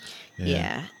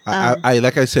 Yeah. Yeah. I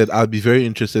like I said, I'll be very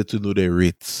interested to know their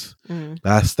rates. Mm.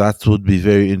 That would be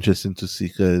very interesting to see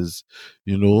because,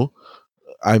 you know,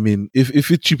 I mean, if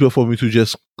it's cheaper for me to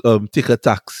just take a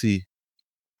taxi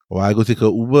or I go take a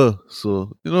Uber,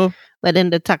 so But then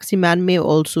the taxi man may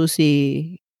also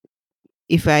say,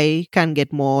 if I can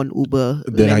get more on Uber,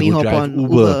 then let I me go hop drive on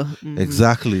Uber. Uber. Mhm.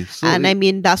 Exactly. So And I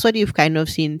mean, that's what you've kind of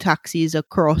seen taxis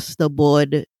across the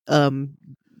board.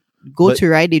 Go but to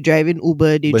ride, they drive in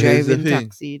Uber, they but here's drive the in thing: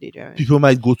 taxi, they drive. people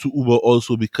might go to Uber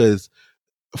also because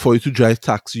for you to drive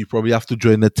taxi, you probably have to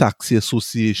join a taxi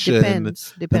association and all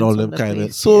Depends on them the kind of. place.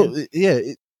 Yeah. So yeah,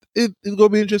 it's gonna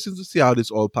be interesting to see how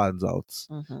this all pans out.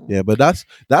 Mhm. Yeah, but that's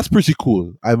pretty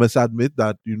cool. I must admit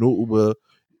that Uber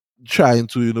trying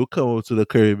to come over to the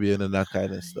Caribbean and that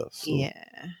kind of stuff. So Yeah.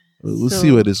 we'll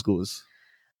see where So, this goes.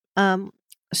 um,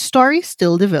 story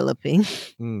still developing.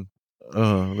 Mm.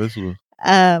 Let's go.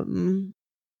 Um,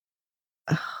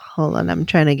 hold on, I'm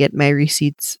trying to get my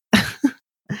receipts.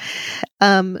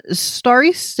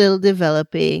 Story still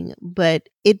developing, but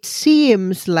it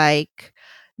seems like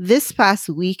this past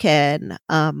weekend,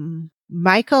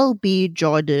 Michael B.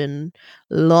 Jordan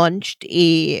launched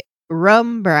a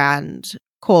rum brand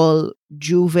called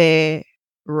Juve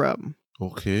Rum.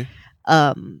 Okay.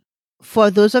 Um, for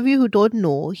those of you who don't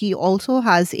know, he also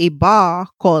has a bar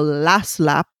called Last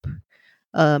Lap,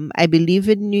 I believe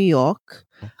in New York.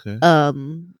 Okay.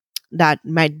 Um, that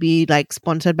might be like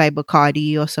sponsored by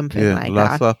Bacardi or something Yeah, like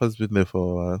last that. lap has been there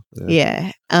for a while.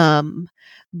 Yeah. Yeah.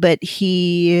 But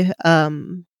he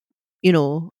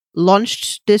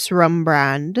launched this rum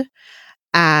brand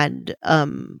and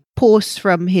posts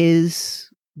from his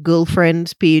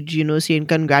girlfriend's page, saying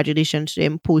congratulations to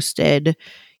him, posted,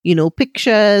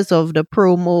 pictures of the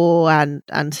promo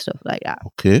and stuff like that.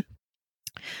 Okay.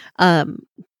 Um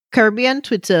Caribbean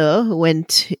Twitter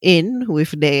went in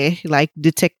with their like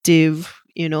detective,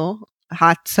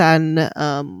 hats and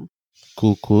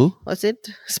Cool. what's it?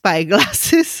 Spy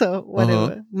glasses or Uh-huh.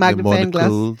 whatever. The Magnifying glass.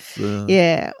 monocles.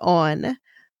 Yeah, on.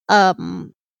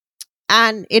 Um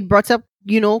and it brought up,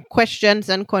 questions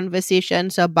and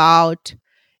conversations about,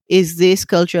 is this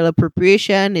cultural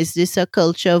appropriation? Is this a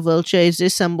culture vulture? Is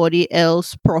this somebody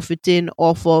else profiting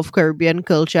off of Caribbean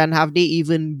culture? And have they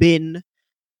even been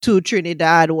to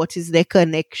Trinidad? What is their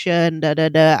connection? Da da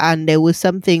da. And there were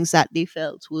some things that they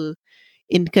felt were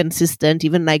inconsistent,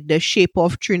 even like the shape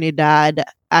of Trinidad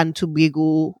and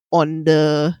Tobago on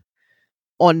the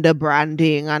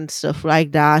branding and stuff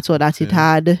like that, or that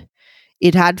Okay.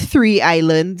 it had three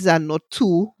islands and not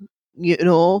two, in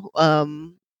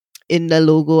the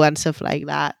logo and stuff like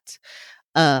that.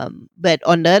 But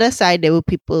on the other side, there were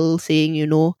people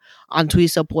saying, aren't we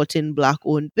supporting black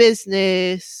owned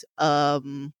business?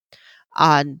 And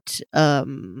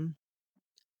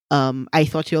I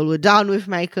thought y'all were down with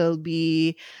Michael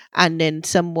B. And then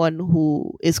someone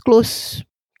who is close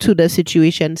to the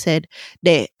situation said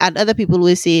they, and other people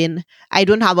were saying, I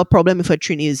don't have a problem if a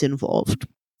Trini is involved.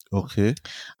 Okay.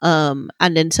 And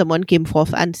then someone came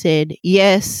forth and said,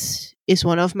 yes, is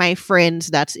one of my friends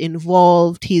that's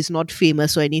involved. He's not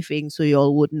famous or anything, so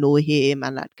y'all would know him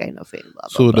and that kind of thing. Blah blah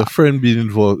So the blah. friend being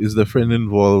involved, is the friend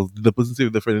involved? Did the person say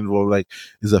the friend involved like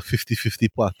is a 50-50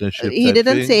 partnership He type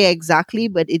didn't thing? say exactly,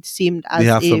 but it seemed They as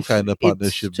have some if kind of it's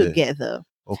partnership there. together.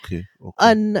 Okay, okay,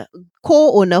 And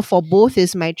co-owner for both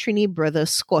is my Trini brother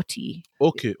Scotty.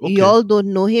 okay, okay, Y'all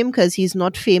don't know him because he's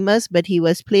not famous, but he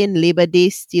was playing Labor Day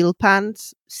Steel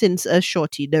Pants since a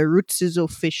shorty. The roots is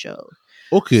official.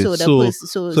 okay. So the So person,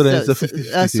 so, so then so, it's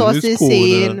a so 50-50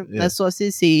 thing. It's a yeah. source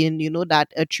is saying, that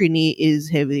a Trini is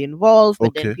heavily involved,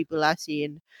 but then Okay. people are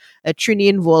saying a Trini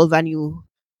involved and you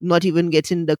not even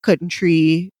getting the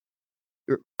country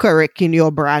correct in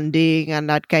your branding and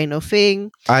that kind of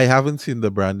thing. I haven't seen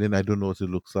the branding. I don't know what it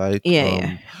looks like. Yeah,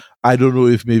 yeah. I don't know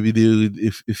if maybe they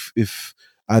if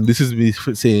and this is me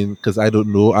saying because I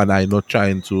don't know and I'm not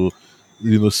trying to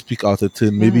speak out a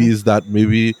turn. Maybe Mhm. is that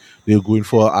maybe they're going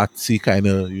for a artsy kind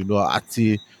of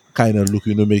artsy kind of look,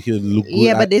 make it look good.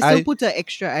 Yeah, but they still I put an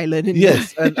extra island in there.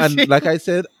 Yes, and like I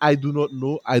said, I do not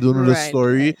know. I don't know the Right,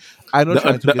 story. right. I'm not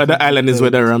trying to The get other into island is where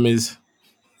the rum is.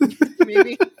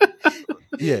 Maybe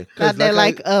yeah, that because they're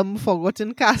like I like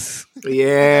forgotten cast.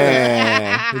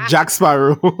 Yeah, Jack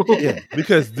Sparrow. yeah,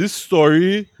 because this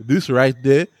story, this right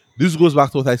there, this goes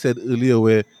back to what I said earlier,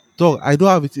 where dog, I don't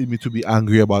have it in me to be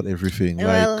angry about everything. Like,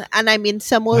 Well, and I mean,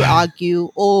 some will argue,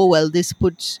 oh, well, this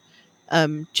puts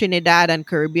Trinidad and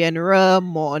Caribbean rum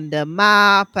more on the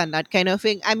map and that kind of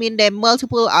thing. I mean, there are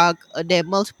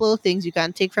multiple things you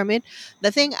can take from it.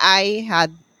 The thing I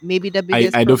had maybe the I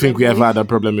biggest don't think we problem ever with, had a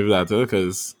problem with that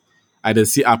because I did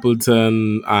see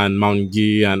Appleton and Mount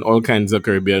Gay and all kinds of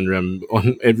Caribbean rum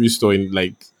on every store in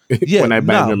like yeah, when I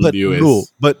buy nah, rum in but the no,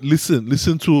 US. but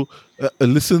listen to,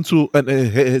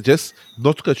 and just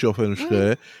not to cut you off, Mhm.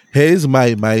 Anushka. Here's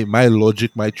my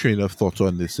logic, my train of thought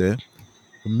on this.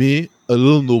 Me, a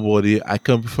little nobody, I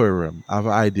come for him. I have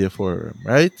an idea for him,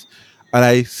 right? And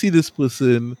I see this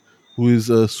person who is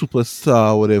a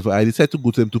superstar or whatever. I decide to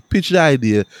go to them to pitch the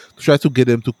idea, to try to get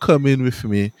them to come in with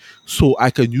me so I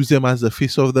can use them as the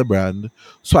face of the brand,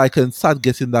 so I can start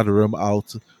getting that rum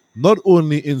out, not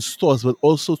only in stores, but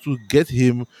also to get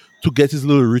him to get his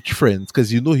little rich friends.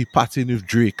 Because he partying with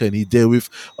Drake and he there with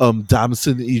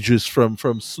Damson Idris from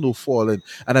Snowfall and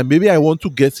then maybe I want to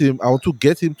get him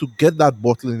to get that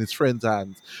bottle in his friend's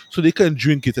hands so they can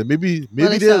drink it and maybe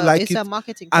well, they'll like it's a it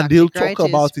marketing and they'll tactic, talk right? Is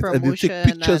about it and they'll take promotion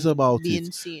pictures and about it.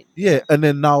 being seen. Yeah, Yeah. and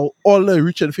then now all the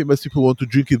rich and famous people want to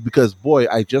drink it because boy,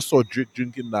 I just saw Drake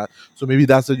drinking that, so maybe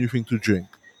that's the new thing to drink.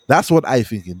 That's what I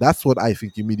thinking. That's what I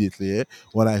think immediately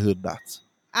when I heard that.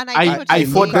 And I get I what I you're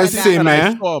I thought look saying, the at and it I same, and I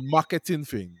eh? saw a marketing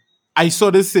thing. I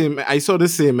saw the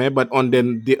same, eh? But on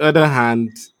the other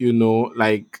hand,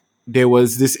 like there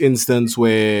was this instance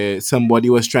where somebody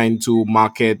was trying to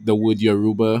market the wood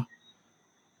Yoruba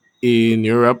in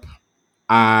Europe,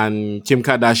 and Kim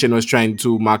Kardashian was trying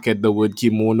to market the wood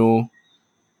kimono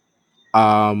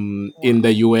in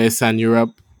the wow. US and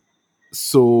Europe.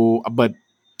 So, but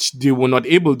they were not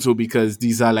able to because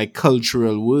these are like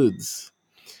cultural woods.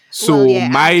 Well, So yeah,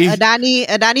 and my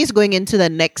Adani's going into the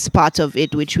next part of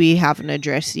it, which we haven't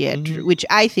addressed yet, Hmm. which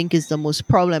I think is the most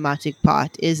problematic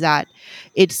part, is that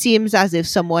it seems as if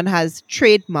someone has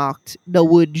trademarked the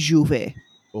word Juve,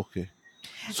 Okay.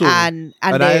 So, and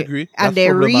and and I their agree. and That's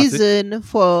their problematic. reason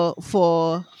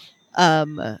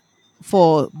um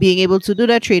for being able to do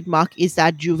the trademark is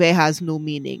that Juve has no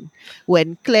meaning.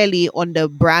 When clearly on the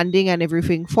branding and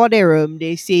everything for their room,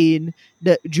 they're saying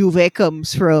the Juve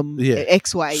comes from Yeah. So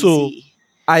XYZ.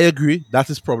 I agree. That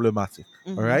is problematic.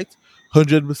 All Mhm. right.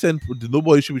 100%.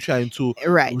 Nobody should be trying to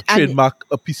Right. trademark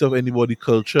a piece of anybody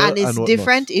culture And and it's whatnot.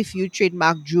 different if you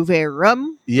trademark Juve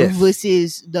rum Yes.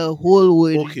 versus the whole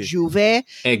word Okay. Juve that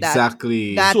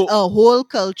exactly, that So, a whole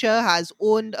culture has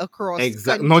owned across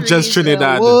not just countries,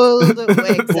 Trinidad. world.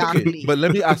 okay. Exactly. But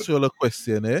let me ask you all a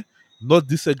question, eh? Not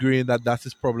disagreeing that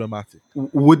is problematic.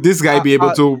 Would this guy Uh, be able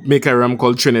uh, to make a rum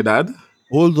called Trinidad?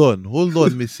 hold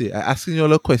on, Missy. I asking you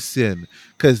all a question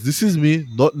because this is me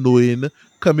not knowing,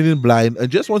 coming in blind, and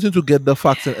just wanting to get the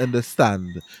facts and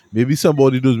understand. Maybe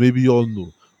somebody knows, maybe you all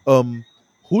know.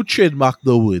 Who trademarked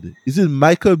the word? Is it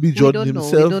Michael B. We Jordan don't know.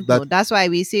 We himself? don't That know. That's why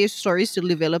we say stories still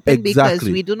developing because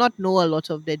exactly. we do not know a lot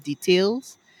of the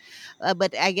details.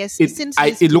 But I guess since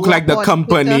this It looked blew up like the on Twitter,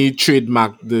 company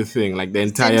trademarked the thing, like the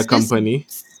entire since this company.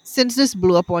 since this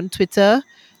blew up on Twitter,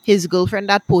 his girlfriend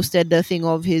that posted the thing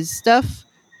of his stuff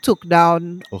took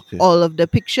down Okay. all of the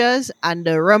pictures, and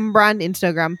the Rembrandt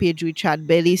Instagram page, which had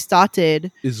barely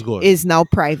started, It's gone. is now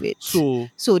private. So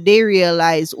So they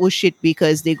realize, oh shit,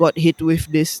 because they got hit with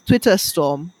this Twitter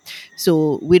storm.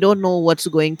 So we don't know what's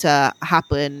going to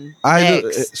happen I don't.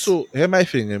 next. So here my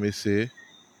thing. Let me say,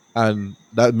 and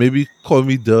that maybe call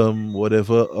me dumb,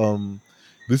 whatever.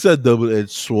 This is a double-edged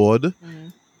sword,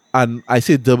 Mm. and I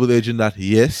say double-edged in that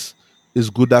yes, it's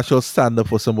good that you'll stand up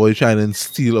for somebody trying and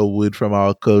steal a word from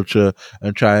our culture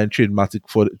and try and trademark it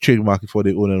for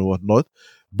their own and whatnot.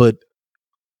 But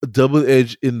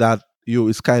double-edged in that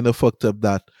it's kind of fucked up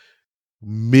that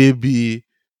maybe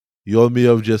y'all may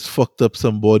have just fucked up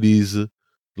somebody's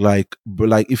like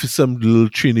if it's some little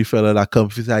Trini fella that comes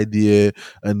with his idea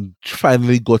and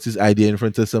finally got his idea in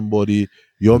front of somebody,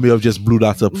 y'all may have just blew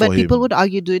that up But for people him. would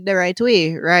argue do it the right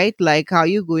way, right? Like, how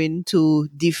you going to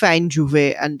define Juve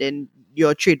and then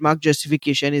your trademark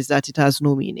justification is that it has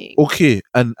no meaning? Okay,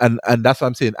 and that's what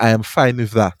I'm saying. I am fine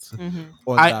with that. Mm-hmm.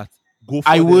 On I that, go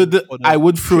I for them would for I the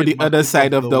would throw the other trademarking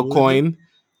side of of the the word. coin,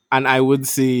 and I would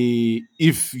say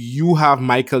if you have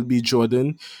Michael B.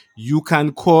 Jordan, you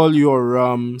can call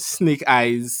your Snake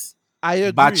Eyes I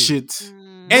agree. batshit No, no,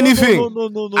 no, anything, no,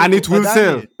 no, no, and no. it will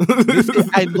sell. Adani, listen,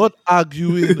 I'm not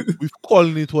arguing with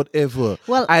calling it whatever.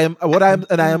 Well, I am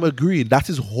agreeing that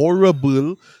is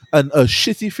horrible and a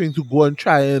shitty thing to go and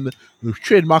try and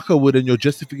trademark a word and your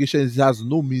justification is it has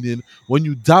no meaning when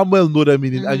you damn well know the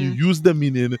meaning and you mm-hmm, use the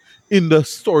meaning in the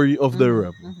story of the mm-hmm,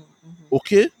 rum. mm-hmm, mm-hmm.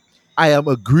 Okay? I am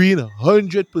agreeing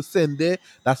 100% there.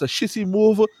 That's a shitty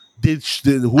move.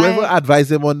 Whoever I advised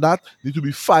them on that need to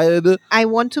be fired. I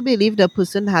want to believe the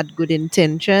person had good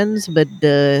intentions, but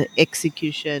the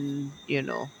execution,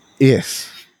 Yes.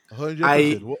 100%.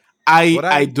 I What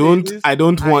I am saying is, I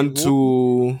don't I want hope.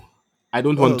 to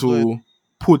Go ahead.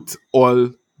 put all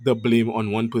the blame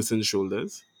on one person's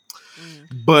shoulders,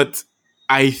 Mm, but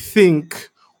I think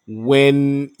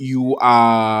when you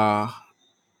are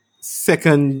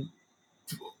second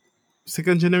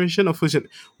second generation or first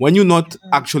when you're not mm,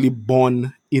 actually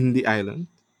born in the island,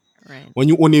 right. when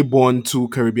you only born to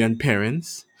Caribbean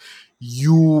parents,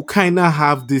 you kind of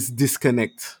have this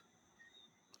disconnect.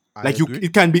 I Like agree.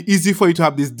 it can be easy for you to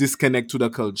have this disconnect to the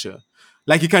culture.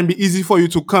 Like it can be easy for you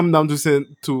to come down to Saint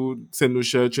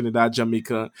Lucia, Trinidad,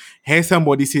 Jamaica, hear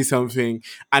somebody say something,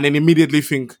 and then immediately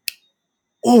think,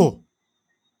 "Oh,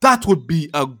 that would be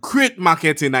a great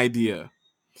marketing idea."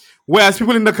 Whereas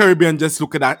people in the Caribbean just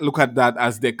look at that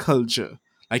as their culture.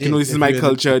 Like, Yes, this is my everywhere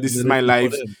culture, this is my everywhere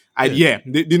for life. them. And Yeah.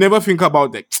 yeah, they never think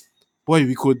about that. Boy,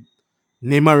 we could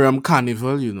name a rum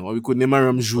carnival, or we could name a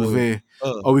rum Well, juve,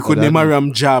 or we could name a Adani,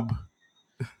 rum jab.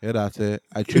 yeah, that's it.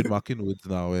 I trademarking words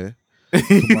now, eh?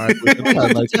 Tomorrow I go to We time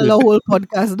have to I tell trade. a whole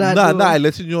podcast that Nah, though. I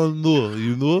letting you all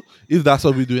know. If that's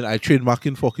what we're doing, I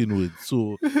trademarking fucking words.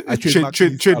 So I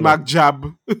trademarking his salop. Trademark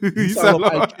jab. His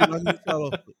salop, I trademarking his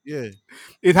salop. Yeah.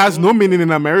 It has So no meaning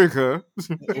in America.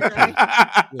 okay. Right.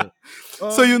 Yeah.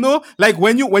 So like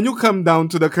when you come down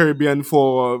to the Caribbean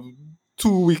for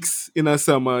 2 weeks in a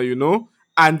summer,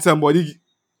 and somebody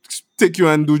take you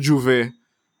and do Juve,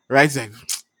 right? It's like,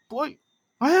 boy,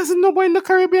 why hasn't nobody in the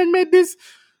Caribbean made this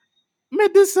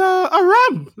a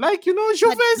ram? Like, Juve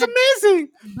But is but amazing.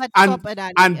 but And stop,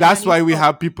 Adani. and that's Adani, why we stop.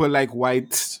 have people like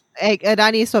White.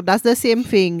 Adani, stop. That's the same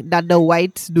thing that the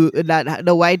whites do. That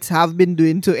the whites have been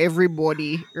doing to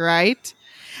everybody, right?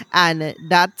 And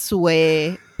that's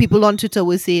where people on Twitter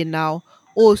will say now,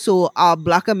 oh, so are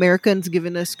Black Americans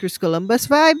giving us Chris Columbus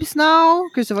vibes now?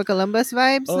 Christopher Columbus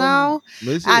vibes now?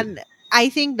 let me say And I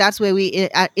think that's where we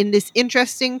in this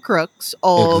interesting crux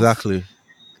of exactly.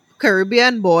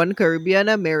 Caribbean born, Caribbean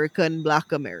American,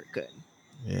 Black American,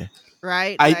 Yeah.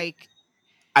 right? I Like,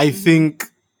 I mhm, think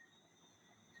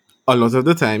a lot of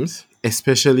the times,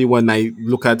 especially when I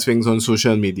look at things on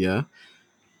social media,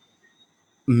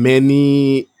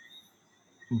 many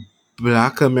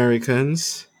Black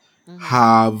Americans mhm,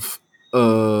 have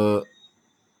a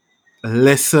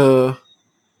lesser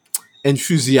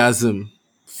enthusiasm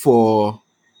for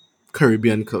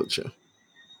Caribbean culture,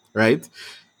 right?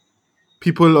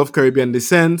 People of Caribbean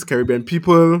descent, Caribbean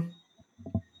people,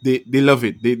 they love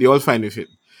it. They all fine with it.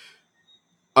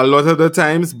 A lot of the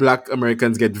times, Black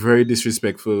Americans get very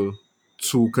disrespectful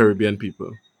to Caribbean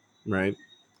people, right?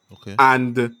 Okay.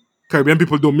 And Caribbean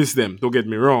people don't miss them, don't get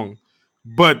me wrong.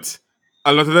 But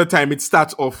a lot of the time, it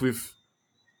starts off with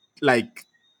like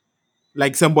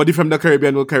somebody from the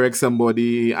Caribbean will correct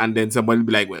somebody, and then somebody will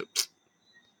be like, "Well,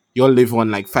 you all live on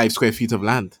like 5 square feet of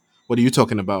land. What are you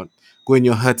talking about? Go in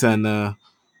your hut and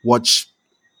watch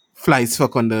flies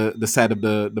fuck on the side of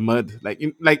the mud." Like,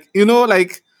 like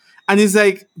And it's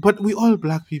like, but we all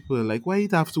black people, like, why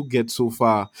it have to get so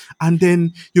far? And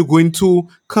then you're going to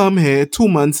come here 2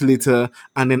 months later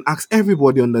and then ask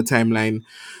everybody on the timeline,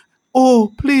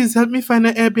 oh, please help me find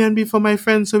an Airbnb for my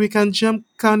friends so we can jump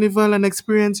carnival and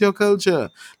experience your culture.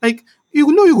 Like, you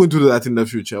know you're going to do that in the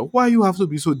future. Why you have to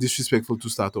be so disrespectful to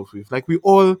start off with? Like, we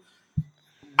all,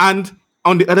 and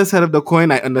on the other side of the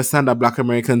coin, I understand that Black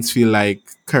Americans feel like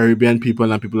Caribbean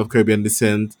people and people of Caribbean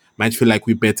descent might feel like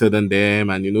we're better than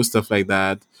them, and stuff like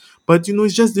that. But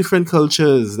it's just different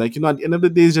cultures. Like, at the end of the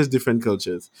day, it's just different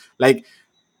cultures. Like,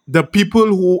 the people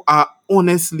who are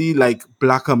honestly like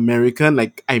Black American,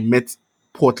 like I met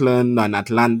Portland and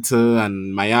Atlanta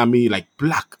and Miami, like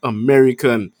Black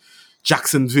American,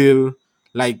 Jacksonville,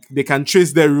 like they can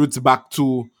trace their roots back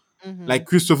to Mm-hmm. like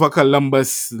Christopher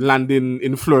Columbus landing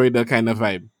in Florida kind of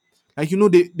vibe. Like,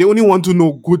 they only want to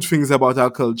know good things about our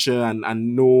culture and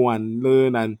know and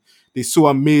learn, and they're so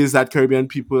amazed at Caribbean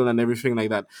people and everything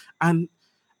like that. And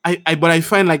but I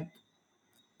find like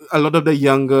a lot of the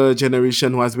younger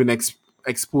generation who has been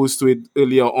exposed to it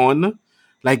earlier on,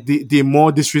 like they're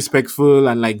more disrespectful,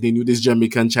 and like they knew this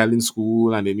Jamaican child in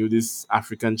school and they knew this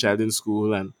African child in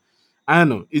school, and I don't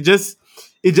know. It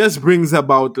just brings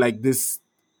about like this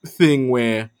thing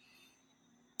where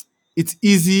it's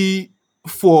easy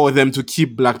for them to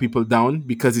keep black people down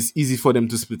because it's easy for them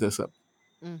to split us up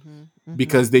Mm-hmm. Mm-hmm.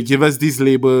 because they give us these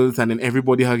labels and then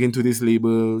everybody hugging to these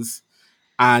labels.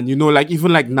 And like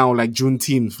even like now, like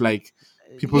Juneteenth, like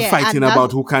people Yeah, fighting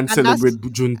about who can and that's celebrate and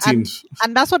Juneteenth.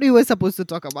 and that's what we were supposed to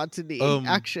talk about today, Um,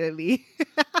 actually.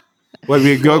 Well,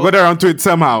 we got so around to it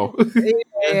somehow. yeah,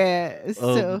 Yeah.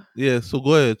 So yeah. So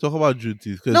go ahead, talk about Juneteenth,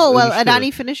 because no, well, Alicia,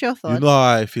 Adani, finish your you thought. know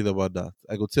how I feel about that.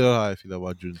 I go tell her how I feel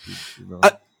about Juneteenth.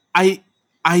 I, I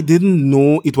I didn't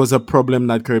know it was a problem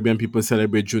that Caribbean people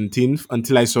celebrate Juneteenth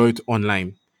until I saw it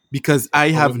online. Because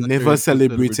A problem that Caribbean people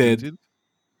celebrate Juneteenth.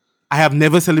 I have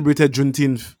never celebrated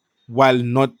Juneteenth while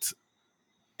not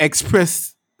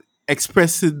express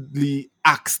expressly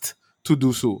asked to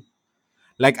do so.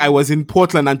 Like I was in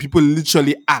Portland and people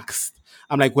literally asked.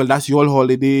 I'm like, well, that's your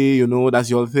holiday, that's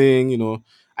your thing,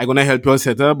 I'm gonna help you all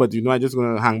set up, but I just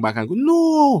gonna hang back and go,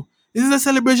 no, this is a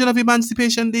celebration of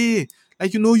Emancipation Day.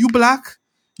 Like, you black,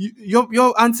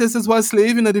 your ancestors were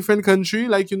slave in a different country,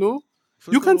 like, you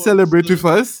First of can all, celebrate sir, with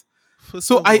us. First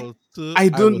So of I all, sir, I I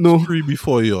don't was know. free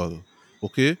before y'all.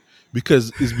 Okay,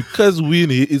 because we in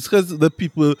Haiti, it's because the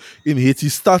people in Haiti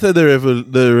started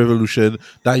the revolution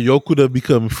that y'all could have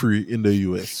become free in the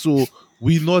US. So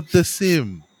we not the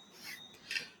same.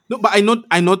 No, but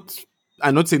I'm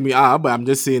not saying we are, but I'm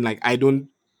just saying like I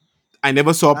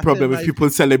never saw a That is problem with my people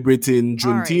celebrating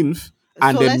All right. Juneteenth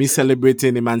and So then me let's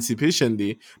celebrating Emancipation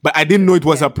Day. But I didn't know it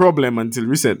was yeah. a problem until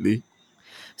recently.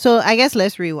 So I guess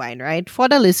let's rewind, right? For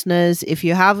the listeners, if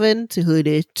you haven't heard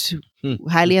it,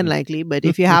 highly unlikely, but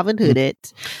if you haven't heard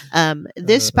it,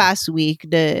 this past week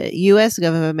the US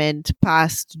government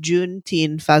passed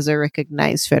Juneteenth as a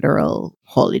recognized federal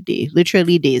holiday,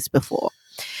 literally days before.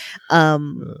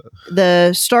 Um,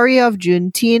 the story of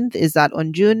Juneteenth is that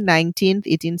on June 19th,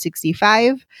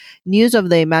 1865, news of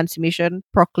the Emancipation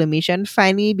Proclamation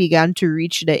finally began to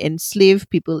reach the enslaved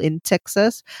people in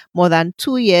Texas more than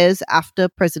 2 years after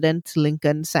President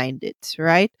Lincoln signed it,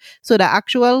 right? So the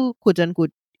actual quote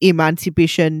unquote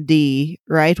Emancipation Day,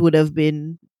 right, would have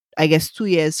been, I guess, 2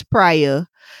 years prior.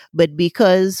 But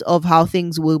because of how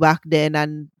things were back then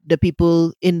and the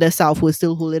people in the South were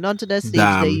still holding on to the slaves, the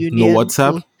Damn, no Union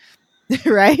WhatsApp.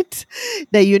 right?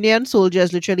 The Union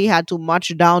soldiers literally had to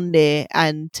march down there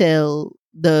and tell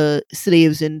the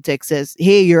slaves in Texas,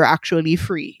 hey, you're actually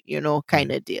free,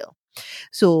 kind of deal.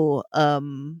 So,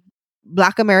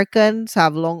 Black Americans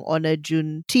have long honored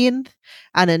Juneteenth,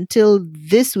 and until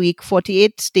this week,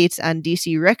 48 states and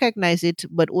DC recognize it,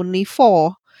 but only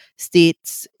 4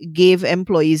 states gave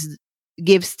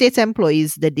state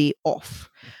employees the day off.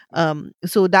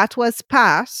 So that was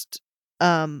passed,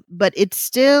 but it's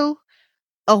still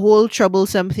a whole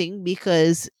troublesome thing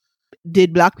because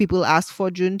did black people ask for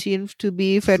Juneteenth to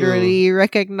be So federally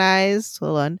recognized?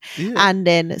 Hold on. yeah. And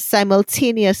then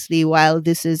simultaneously, while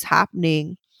this is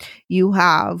happening, you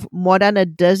have more than a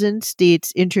dozen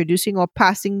states introducing or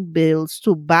passing bills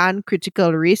to ban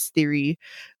critical race theory,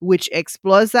 which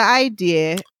explores the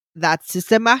idea that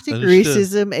systematic Anushka,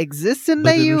 racism exists in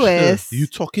but the Anushka, you US.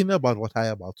 talking about what I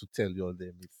about to tell you all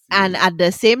them. And at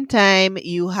the same time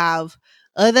you have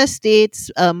other states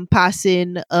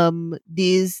passing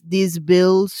these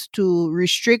bills to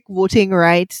restrict voting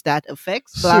rights that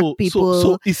affects black So people.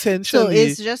 So it's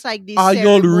essentially, just like these are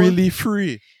y'all ceremony. really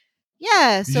free?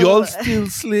 Yeah, so Y'all still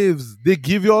slaves. They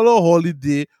give y'all a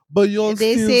holiday, but y'all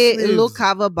They still say, look, slaves.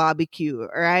 have a barbecue,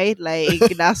 right? Like,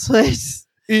 that's what.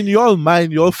 In your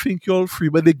mind, y'all think you're free,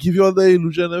 but they give you all the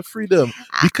illusion of freedom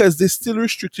because they still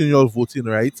restricting your voting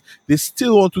rights. They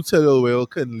still want to tell you where you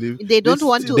can live. They They don't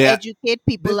want still to There, educate they,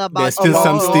 people there's about still about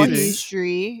some your nothing. states.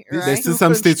 history, They There's right? still still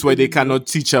some states where they constraining you. cannot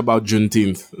teach about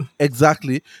Juneteenth.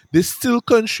 Exactly. They still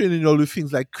constraining you all with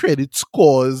things like credit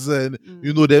scores and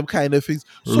Mm. them kind of things.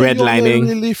 So you're not Redlining.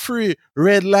 really free.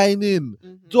 Redlining.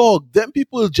 Mhm. Dog, them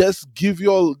people just give you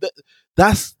all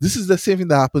this is the same thing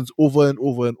that happens over and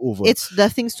over and over. It's the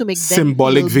things to make them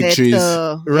Symbolic feel victories.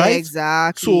 better. Right?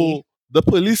 Exactly. So the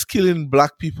police killing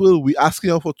black people, we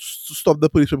asking you for to stop the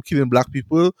police from killing black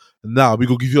people. Now we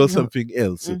go give you all something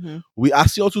else. Mm-hmm. We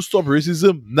ask you all to stop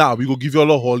racism. Now we go give you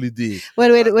all a holiday.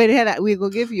 Wait, we go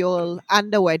give you all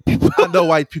and the white people And the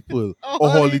white people a a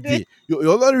holiday. holiday.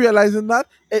 You're not realizing that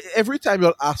every time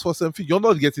you'll ask for something, you're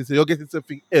not getting it, you're getting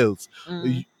something else.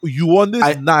 Mm. You want this?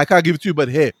 I Nah, I can't give it to you, but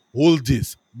hey, hold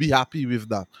this. Be happy with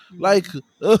that. Like,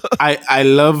 Mm. I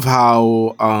love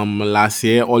how last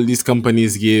year all these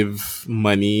companies gave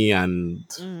money and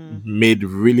Mm. made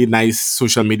really nice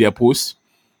social media posts,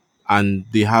 and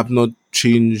they have not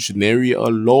changed nary a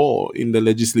law in the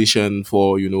legislation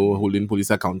for holding police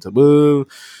accountable,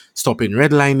 stopping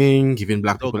redlining, giving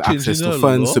black dog, people access changing to a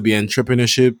funds law. to be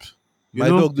entrepreneurship. You My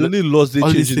know, dog, the only laws they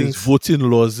all these changing is things. voting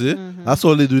laws. Eh? Mhm. That's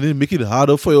all they're doing. Make it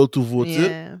harder for you to vote. Eh?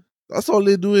 Yeah. That's all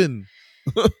they're doing.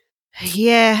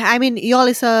 Yeah, I mean, y'all,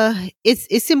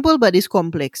 it's simple but it's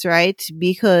complex, right?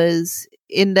 Because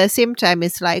in the same time,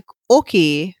 it's like,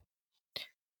 okay,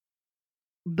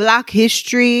 Black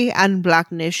history and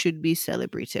Blackness should be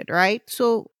celebrated, right?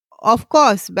 So, of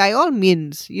course, by all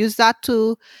means, use that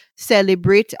to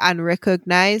celebrate and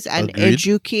recognize and Agreed.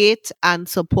 educate and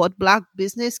support Black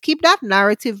business. Keep that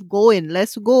narrative going.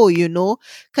 Let's go,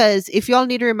 because if y'all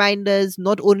need reminders,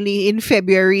 not only in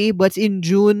February, but in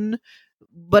June,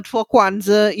 but for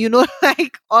Kwanzaa,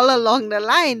 like all along the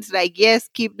lines, like, yes,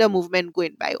 keep the movement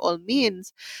going by all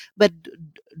means, but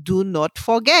do not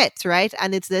forget, right?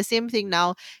 And it's the same thing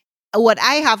now. What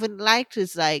I haven't liked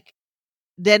is like,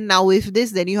 then now with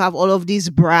this, then you have all of these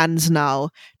brands now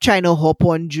trying to hop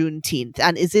on Juneteenth.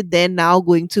 And is it then now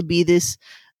going to be this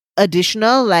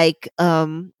additional, like,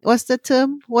 what's the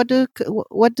term? What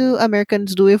do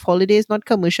Americans do with holidays? Not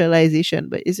commercialization,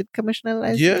 but is it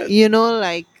commercialization? Yeah.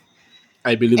 Like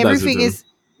I believe that's the everything term. is,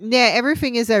 yeah,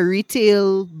 everything is a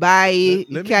retail buy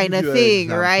Let me kind give of you an thing,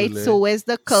 right? example. So where's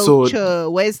the So culture?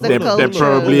 Where's the Hold on, there hold on, hold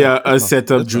probably on. culture? are a Listen,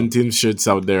 set of listen. Juneteenth shirts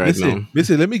out there right Listen, now.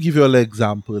 listen, let me give you an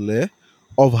example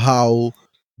of how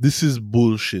this is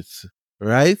bullshit,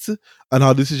 right? And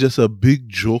how this is just a big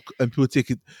joke and people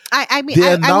take it. I mean, They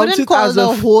I announce wouldn't it call as a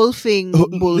the whole thing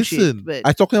bullshit, listen. but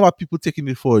I'm talking about people taking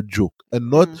it for a joke and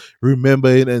not mm,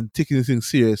 remembering and taking the thing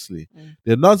seriously. mm,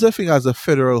 They announce the thing as a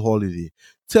federal holiday.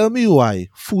 Tell me why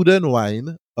Food and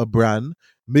Wine, a brand,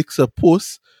 makes a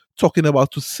post talking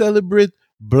about to celebrate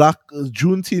Black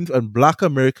Juneteenth and Black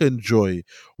American joy.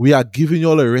 We are giving you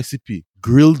all a recipe: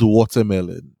 grilled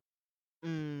watermelon,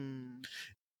 mm.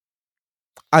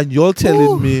 and you're telling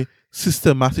Whew. me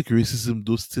systematic racism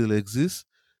does still exist?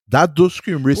 That does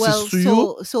scream Well, racist to you?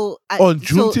 On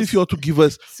Juneteenth, you want to give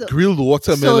us so grilled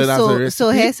watermelon as a so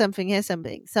recipe? here's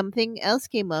something else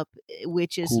came up,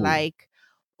 which is Cool. like,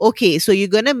 okay, so you're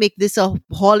gonna make this a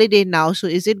holiday now, so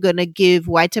is it gonna give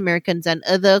white Americans and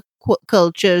other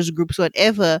cultures, groups,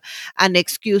 whatever, an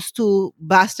excuse to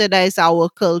bastardize our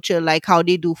culture, like how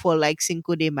they do for like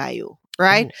Cinco de Mayo,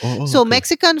 right? So Okay.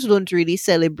 Mexicans don't really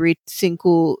celebrate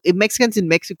Mexicans in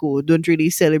Mexico don't really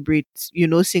celebrate,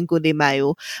 Cinco de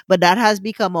Mayo, but that has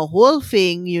become a whole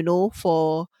thing,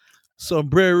 for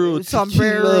Sombrero,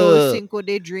 sombrero, tequila. Cinco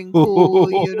de Drinko,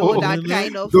 You that know?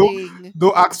 kind of don't thing.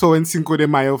 don't ask for when Cinco de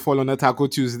Mayo fall on a Taco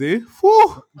Tuesday.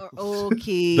 Whew. The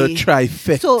Okay. So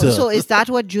trifecta. is that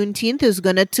what Juneteenth is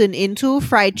gonna turn into?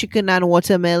 Fried chicken and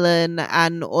watermelon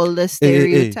and all the Hey. I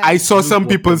stereotypes? saw Grilled some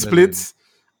people's watermelon. plates,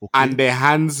 and Okay. their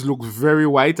hands look very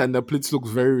white, and the plates look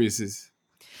very racist.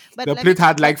 But The let me plate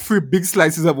had but like three big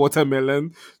slices of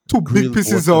watermelon, two big Grilled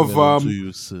pieces of watermelon to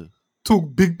you, sir.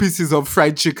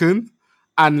 fried chicken,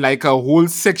 and like a whole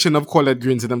section of collard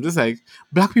greens. And I'm just like,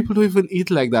 black people don't even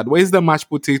eat like that. Where's the mashed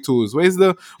potatoes? Where's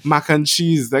the mac and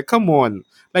cheese? Like, come on.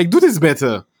 Like, do this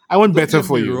better. I want Don't better get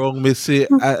for me you. wrong, may say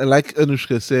like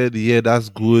Anushka said, yeah, that's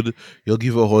good. You'll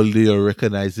give a holiday, you're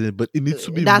recognizing it, but it needs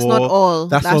to be that's not more. all.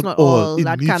 That's That's not not all. all. It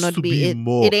That needs cannot to be be it.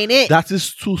 more. It ain't it. That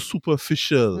is too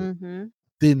superficial. Mm-hmm.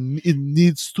 it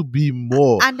needs to be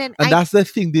more. And then And that's the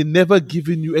thing. They never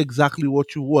giving you exactly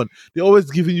what you want. They're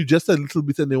always giving you just a little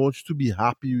bit and they want you to be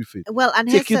happy with it. well, and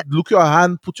Take it, look your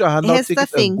hand, put your hand out, here's take the it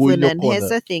and thing, go in your Vernon. Here's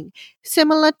corner. the thing.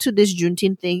 Similar to this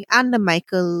Juneteenth thing and the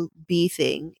Michael B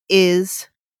thing is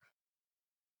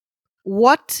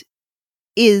what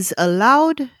is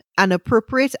allowed and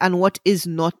appropriate and what is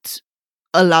not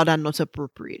allowed and not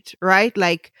appropriate, right?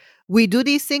 Like we do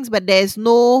these things, but there's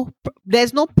no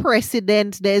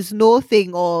precedent, there's no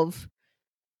thing of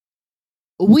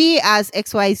we as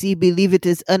XYZ believe it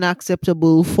is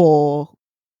unacceptable for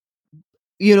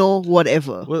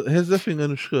whatever. Well, here's the thing,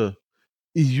 Anushka.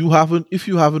 If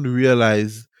you haven't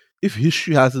realized, if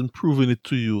history hasn't proven it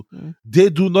to you, they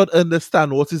do not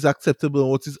understand what is acceptable and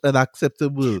what is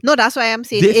unacceptable. No, that's why I'm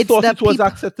saying They it's thought the it was people.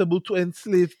 acceptable to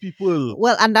enslave people.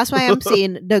 Well, and that's why I'm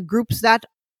saying the groups that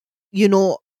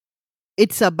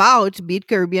it's about, be it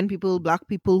Caribbean people, Black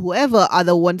people, whoever, are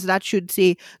the ones that should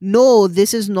say, no,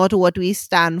 this is not what we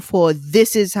stand for.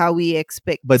 This is how we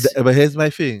expect. But here's my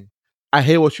thing. I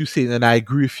hear what you're saying and I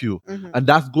agree with you. Mhm. And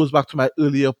that goes back to my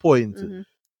earlier point. Mhm.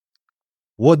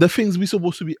 What the things we're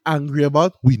supposed to be angry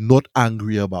about, we're not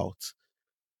angry about.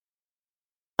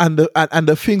 And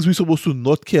the things we're supposed to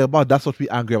not care about, that's what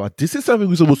we're angry about. This is something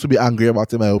we're supposed to be angry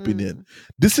about, in my opinion.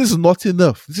 This is not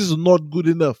enough. This is not good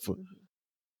enough.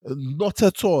 Not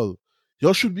at all.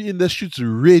 Y'all should be in the streets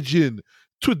raging.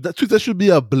 Twitter should be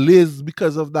ablaze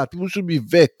because of that. People should be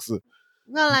vexed.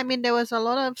 Well, I mean, there was a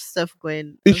lot of stuff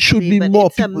going. It should be but more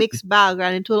it's a people- mixed bag,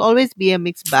 and it will always be a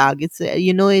mixed bag. It's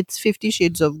it's 50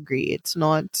 Shades of Grey. It's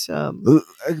not.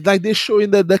 Like they're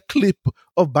showing the clip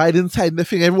of Biden signing the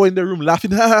thing, everyone in the room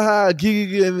laughing, ha ha ha,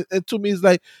 gig, and to me it's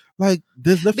like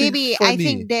there's nothing Baby, funny. I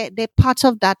think they're part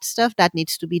of that stuff that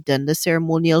needs to be done, the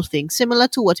ceremonial thing, similar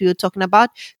to what we were talking about,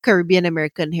 Caribbean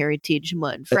American Heritage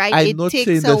Month, right? I'm it not takes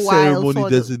saying a the while ceremony for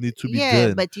doesn't need to be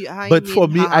yeah, done. but For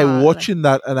me, I watching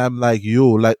that and I'm like, yo,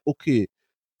 like, okay,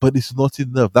 but it's not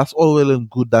enough. That's all well and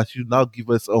good that you now give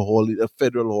us a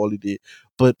federal holiday.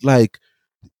 But like,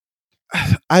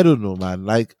 I don't know, man.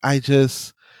 Like,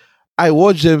 I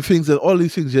watch them things and all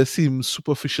these things just seem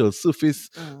superficial,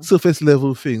 surface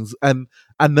level things, and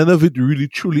none of it really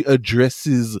truly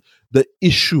addresses the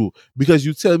issue. Because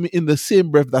you tell me in the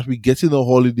same breath that we get in a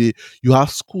holiday, you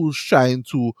have schools trying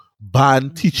to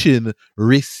ban teaching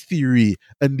race theory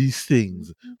and these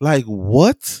things. Like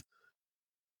what?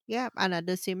 Yeah, and at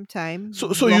the same time,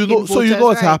 So you know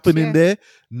what's happening there.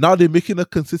 Now they're making a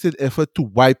consistent effort to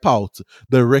wipe out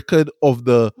the record of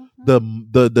the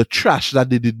trash that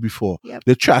they did before, Yep.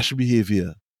 the trash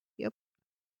behavior. Yep.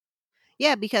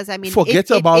 Yeah, because I mean, Forget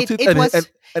about it,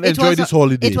 and enjoy this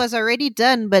holiday. It was already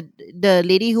done, but the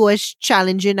lady who was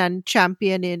challenging and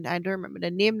championing, I don't remember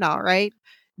the name now, right?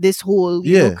 This whole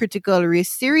critical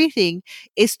race theory thing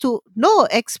is to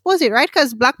expose it, right?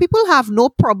 Because Black people have no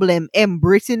problem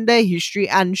embracing the history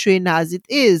and showing as it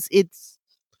is. It's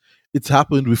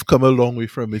happened. We've come a long way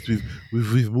from it.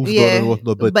 We've moved on and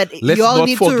whatnot. But let's y'all not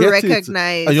need forget to it.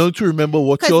 recognize. And you need to remember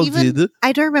what y'all did.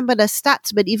 I don't remember the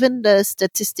stats, but even the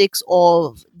statistics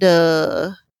of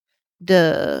the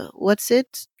what's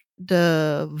it?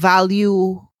 The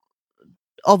value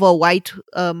of a white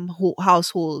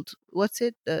household. What's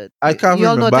it? I can't you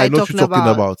all remember. Know what I I'm know what you're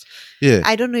talking about. Yeah.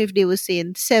 I don't know if they were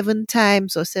saying 7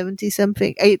 times or 70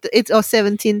 something. It's or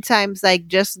 17 times, like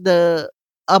just the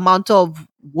amount of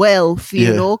wealth,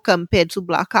 compared to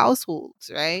Black households,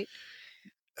 right?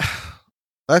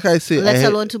 Like I say, let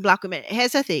alone to Black women.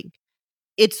 Here's the thing.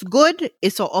 It's good.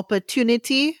 It's an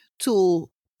opportunity to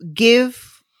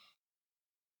give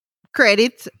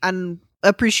credit and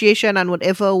appreciation and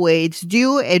whatever way it's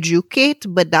due, educate,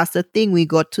 but that's the thing. We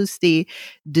got to stay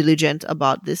diligent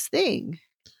about this thing.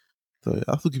 So you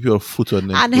have to keep your foot on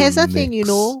them. And here's the thing,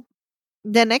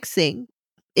 the next thing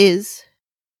is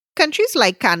countries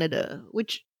like Canada,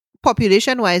 which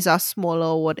population-wise are smaller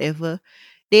or whatever,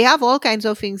 they have all kinds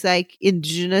of things like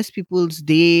Indigenous Peoples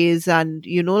Days and,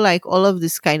 like all of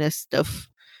this kind of stuff.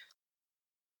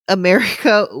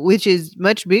 America, which is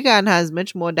much bigger and has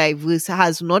much more diverse,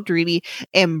 has not really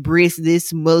embraced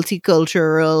this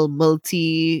multicultural,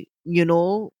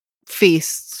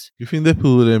 faced. You think the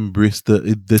people will embrace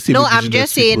the same? No, I'm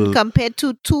just saying compared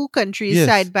to two countries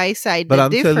side by side, but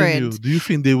I'm different. telling you, do you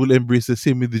think they will embrace the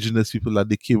same indigenous people that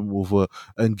they came over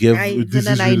and gave blankets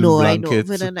I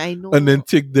know. and then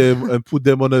take them and put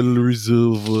them on a little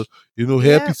reserve?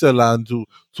 Here piece of land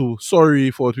to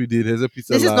sorry for what we did. Here's a piece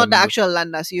of land. This is not the actual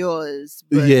land that's yours.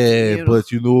 But,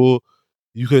 but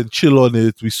you can chill on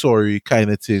it. We sorry, kind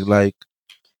of thing. Like,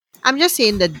 I'm just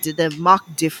saying that the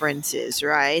marked differences,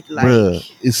 right? Like,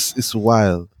 bruh, it's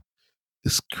wild.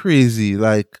 It's crazy.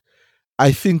 Like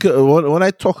I think when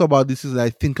I talk about this, is I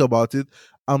think about it.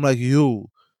 I'm like, yo,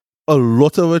 a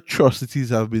lot of atrocities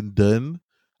have been done,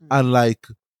 Mm, and like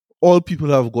all people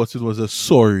have gotten was a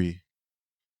sorry.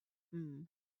 mm.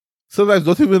 Sometimes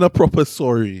not even a proper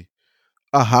sorry,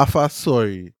 a half-ass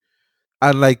sorry,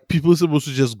 and like people supposed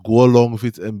to just go along with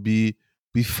it and be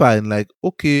fine. Like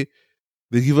okay,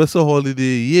 they give us a holiday,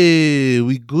 yay,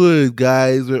 we good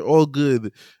guys, we're all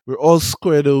good, we're all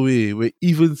squared away, we're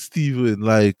even Steven.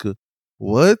 Like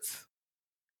what?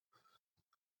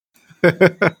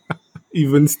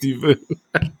 Even Steven.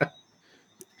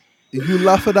 You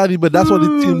laugh at that, but that's what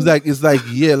it seems like. It's like,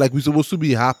 yeah, like we're supposed to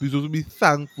be happy, we're supposed to be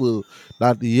thankful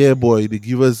that, yeah, boy, they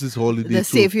give us this holiday The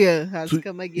savior has to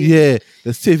come again. yeah,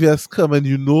 the savior's come, and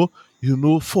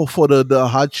for the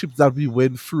hardships that we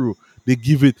went through, they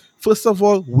give it. First of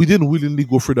all, we didn't willingly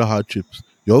go through the hardships.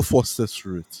 Y'all forced us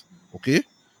through it. Okay?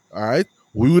 All right.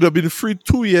 We would have been free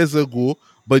 2 years ago,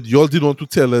 but y'all didn't want to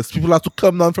tell us. People have to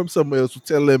come down from somewhere else to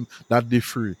tell them that they're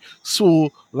free.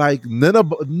 So, like,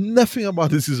 nothing about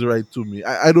this is right to me.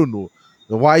 I don't know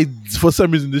why. For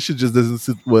some reason, this shit just doesn't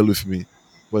sit well with me.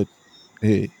 But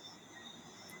hey,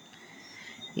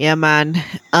 Yeah, man.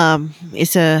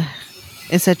 It's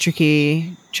a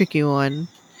tricky one.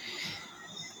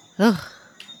 Ugh.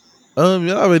 you don't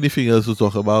have anything else to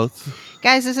talk about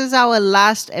Guys, this is our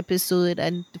last episode,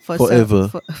 and for some forever?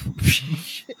 for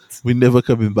shit. We never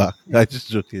coming back. I just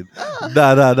joking. Ah,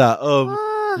 Nah.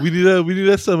 ah. We need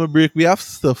a summer break. We have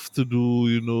stuff to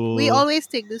do. We always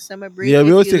take the summer break. Yeah, we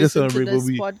If always you take a listen summer to break, but this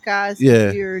we podcast, if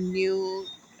yeah. you're new,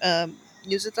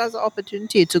 use it as an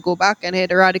opportunity to go back and hear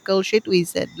the radical shit we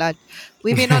said that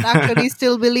we may not actually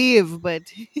still believe, but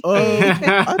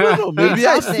I don't know. it's Maybe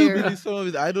I out still there. believe some of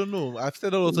it. I don't know. I've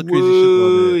said a lot of crazy shit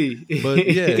on there, Whoa. but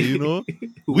yeah,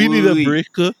 we need a Whoa. break,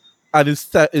 and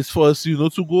it's for us,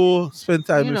 to go spend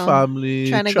time You with know, family,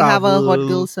 trying to have a hot girl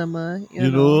travel, summer. You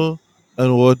you know, know,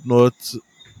 and whatnot.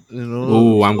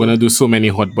 Oh, I'm So gonna do so many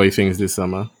hot boy things this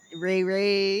summer. Ray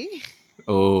Ray.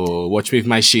 Oh, watch me with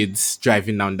my shades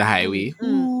driving down the highway.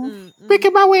 Ooh, Mm.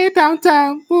 making my way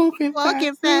downtown, moving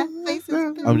Walking fast. fast,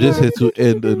 faces I'm just here moving. to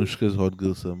end Anushka's hot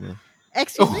girl summer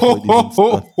Excuse me. before it even Oh,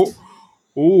 starts.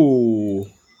 oh,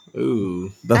 oh.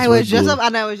 That's my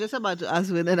goal. I was just about to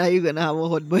ask when are you gonna have a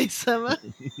hot boy summer?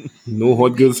 No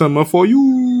hot girl summer for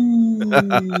you.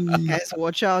 Guys,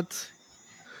 watch out.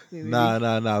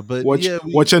 Nah. But Watch, yeah,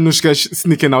 watch Anushka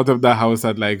sneaking out of the house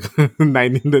at like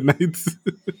 9 in the night.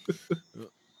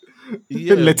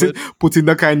 yeah, but Putting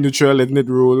the car in neutral, letting it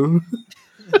roll.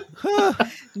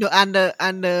 No, and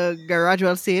the garage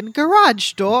was saying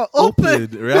garage door open.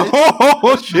 open, right?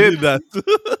 Oh shit! Imagine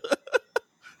that.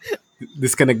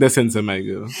 Disconnect the sensor, my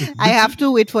girl. I have between,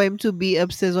 to wait for him to be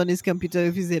upstairs on his computer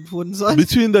with his headphones on.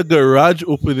 between the garage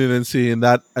opening and saying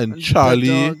that and And the Charlie,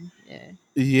 dog. Yeah.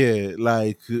 yeah,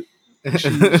 like she's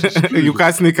You screwed.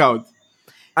 can't sneak out.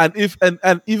 And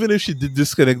even if she did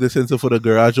disconnect the sensor for the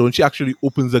garage, when she actually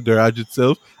opens the garage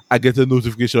itself, I get a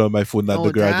notification on my phone that Oh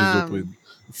the garage is damn. open.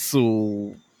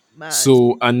 So Man.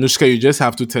 So Anushka, you just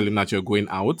have to tell him that you're going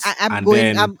out, I'm and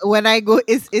going. then When I go,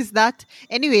 is that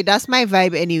anyway? That's my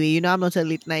vibe anyway. You know, I'm not a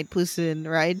late night person,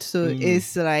 right? So mm,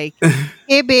 it's like,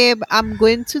 hey babe, I'm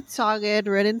going to Target,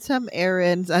 running some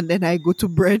errands, and then I go to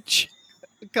brunch,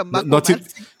 come back home not at it.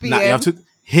 6 Now you have p.m. to.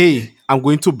 Hey, I'm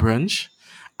going to brunch,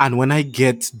 and when I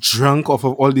get drunk off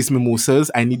of all these mimosas,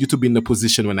 I need you to be in the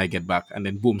position when I get back, and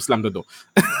then boom, slam the door,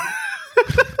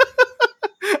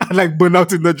 and like burn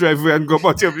out in the driveway and go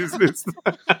about your business.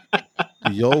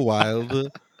 you're wild.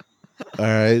 All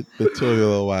right, Victoria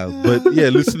a while. But yeah,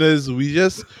 listeners, we're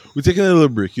taking a little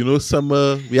break.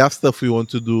 Summer, we have stuff we want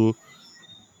to do,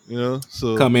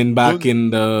 so Coming back don't in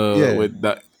the yeah. with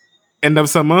the end of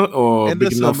summer or End of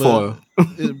beginning of summer. fall.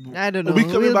 it- I don't we'll be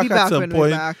know. coming We'll be back at back some when we're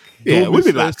point. back. Yeah, Don't we'll be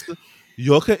miss back. us.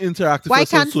 Y'all can interact with Why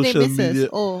us on can't they social miss us? media.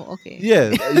 Oh, okay.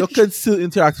 Yeah, y'all can still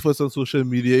interact with us on social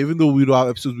media. Even though we don't have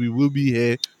episodes, we will be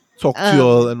here, talk to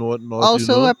y'all Um. and whatnot.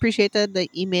 Also appreciated the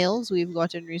emails we've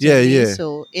gotten Yeah, recently. yeah.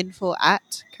 So info at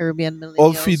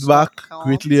All feedback caribbeanmillennials.com.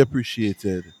 greatly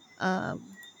appreciated. Um,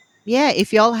 yeah,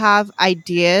 if y'all have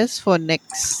ideas for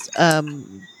next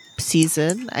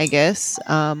season, I guess,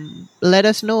 let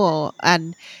us know,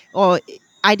 and or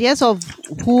ideas of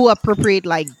who appropriate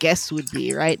like guests would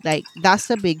be, right? Like that's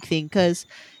the big thing because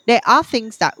there are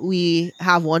things that we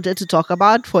have wanted to talk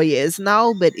about for years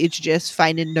now, but it's just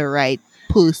finding the right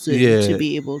person to Yeah,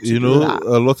 be able to do that.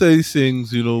 a lot of these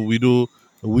things,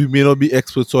 we may not be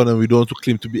experts on, and we don't want to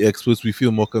claim to be experts. We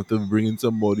feel more comfortable bringing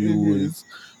somebody who Mm-hmm. is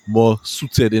more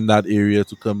suited in that area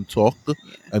to come talk Yeah.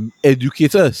 and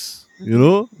educate us. Hmm.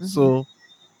 Hmm. So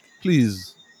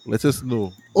please. Let us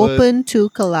know. But Open to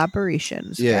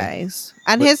collaborations, yeah, guys.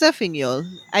 And but here's the thing, y'all.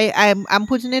 I'm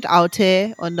putting it out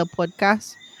here on the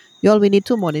podcast. Y'all, we need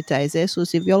to monetize it. So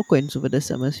if y'all coins over the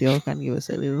summers, y'all can give us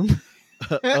a little.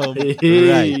 right,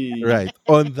 Hey, right.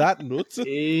 On that note, um,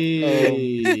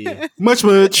 hey, much.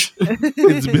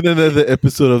 it's been another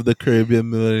episode of the Caribbean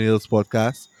Millennials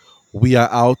podcast. We are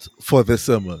out for the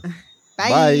summer.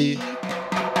 Bye. Bye.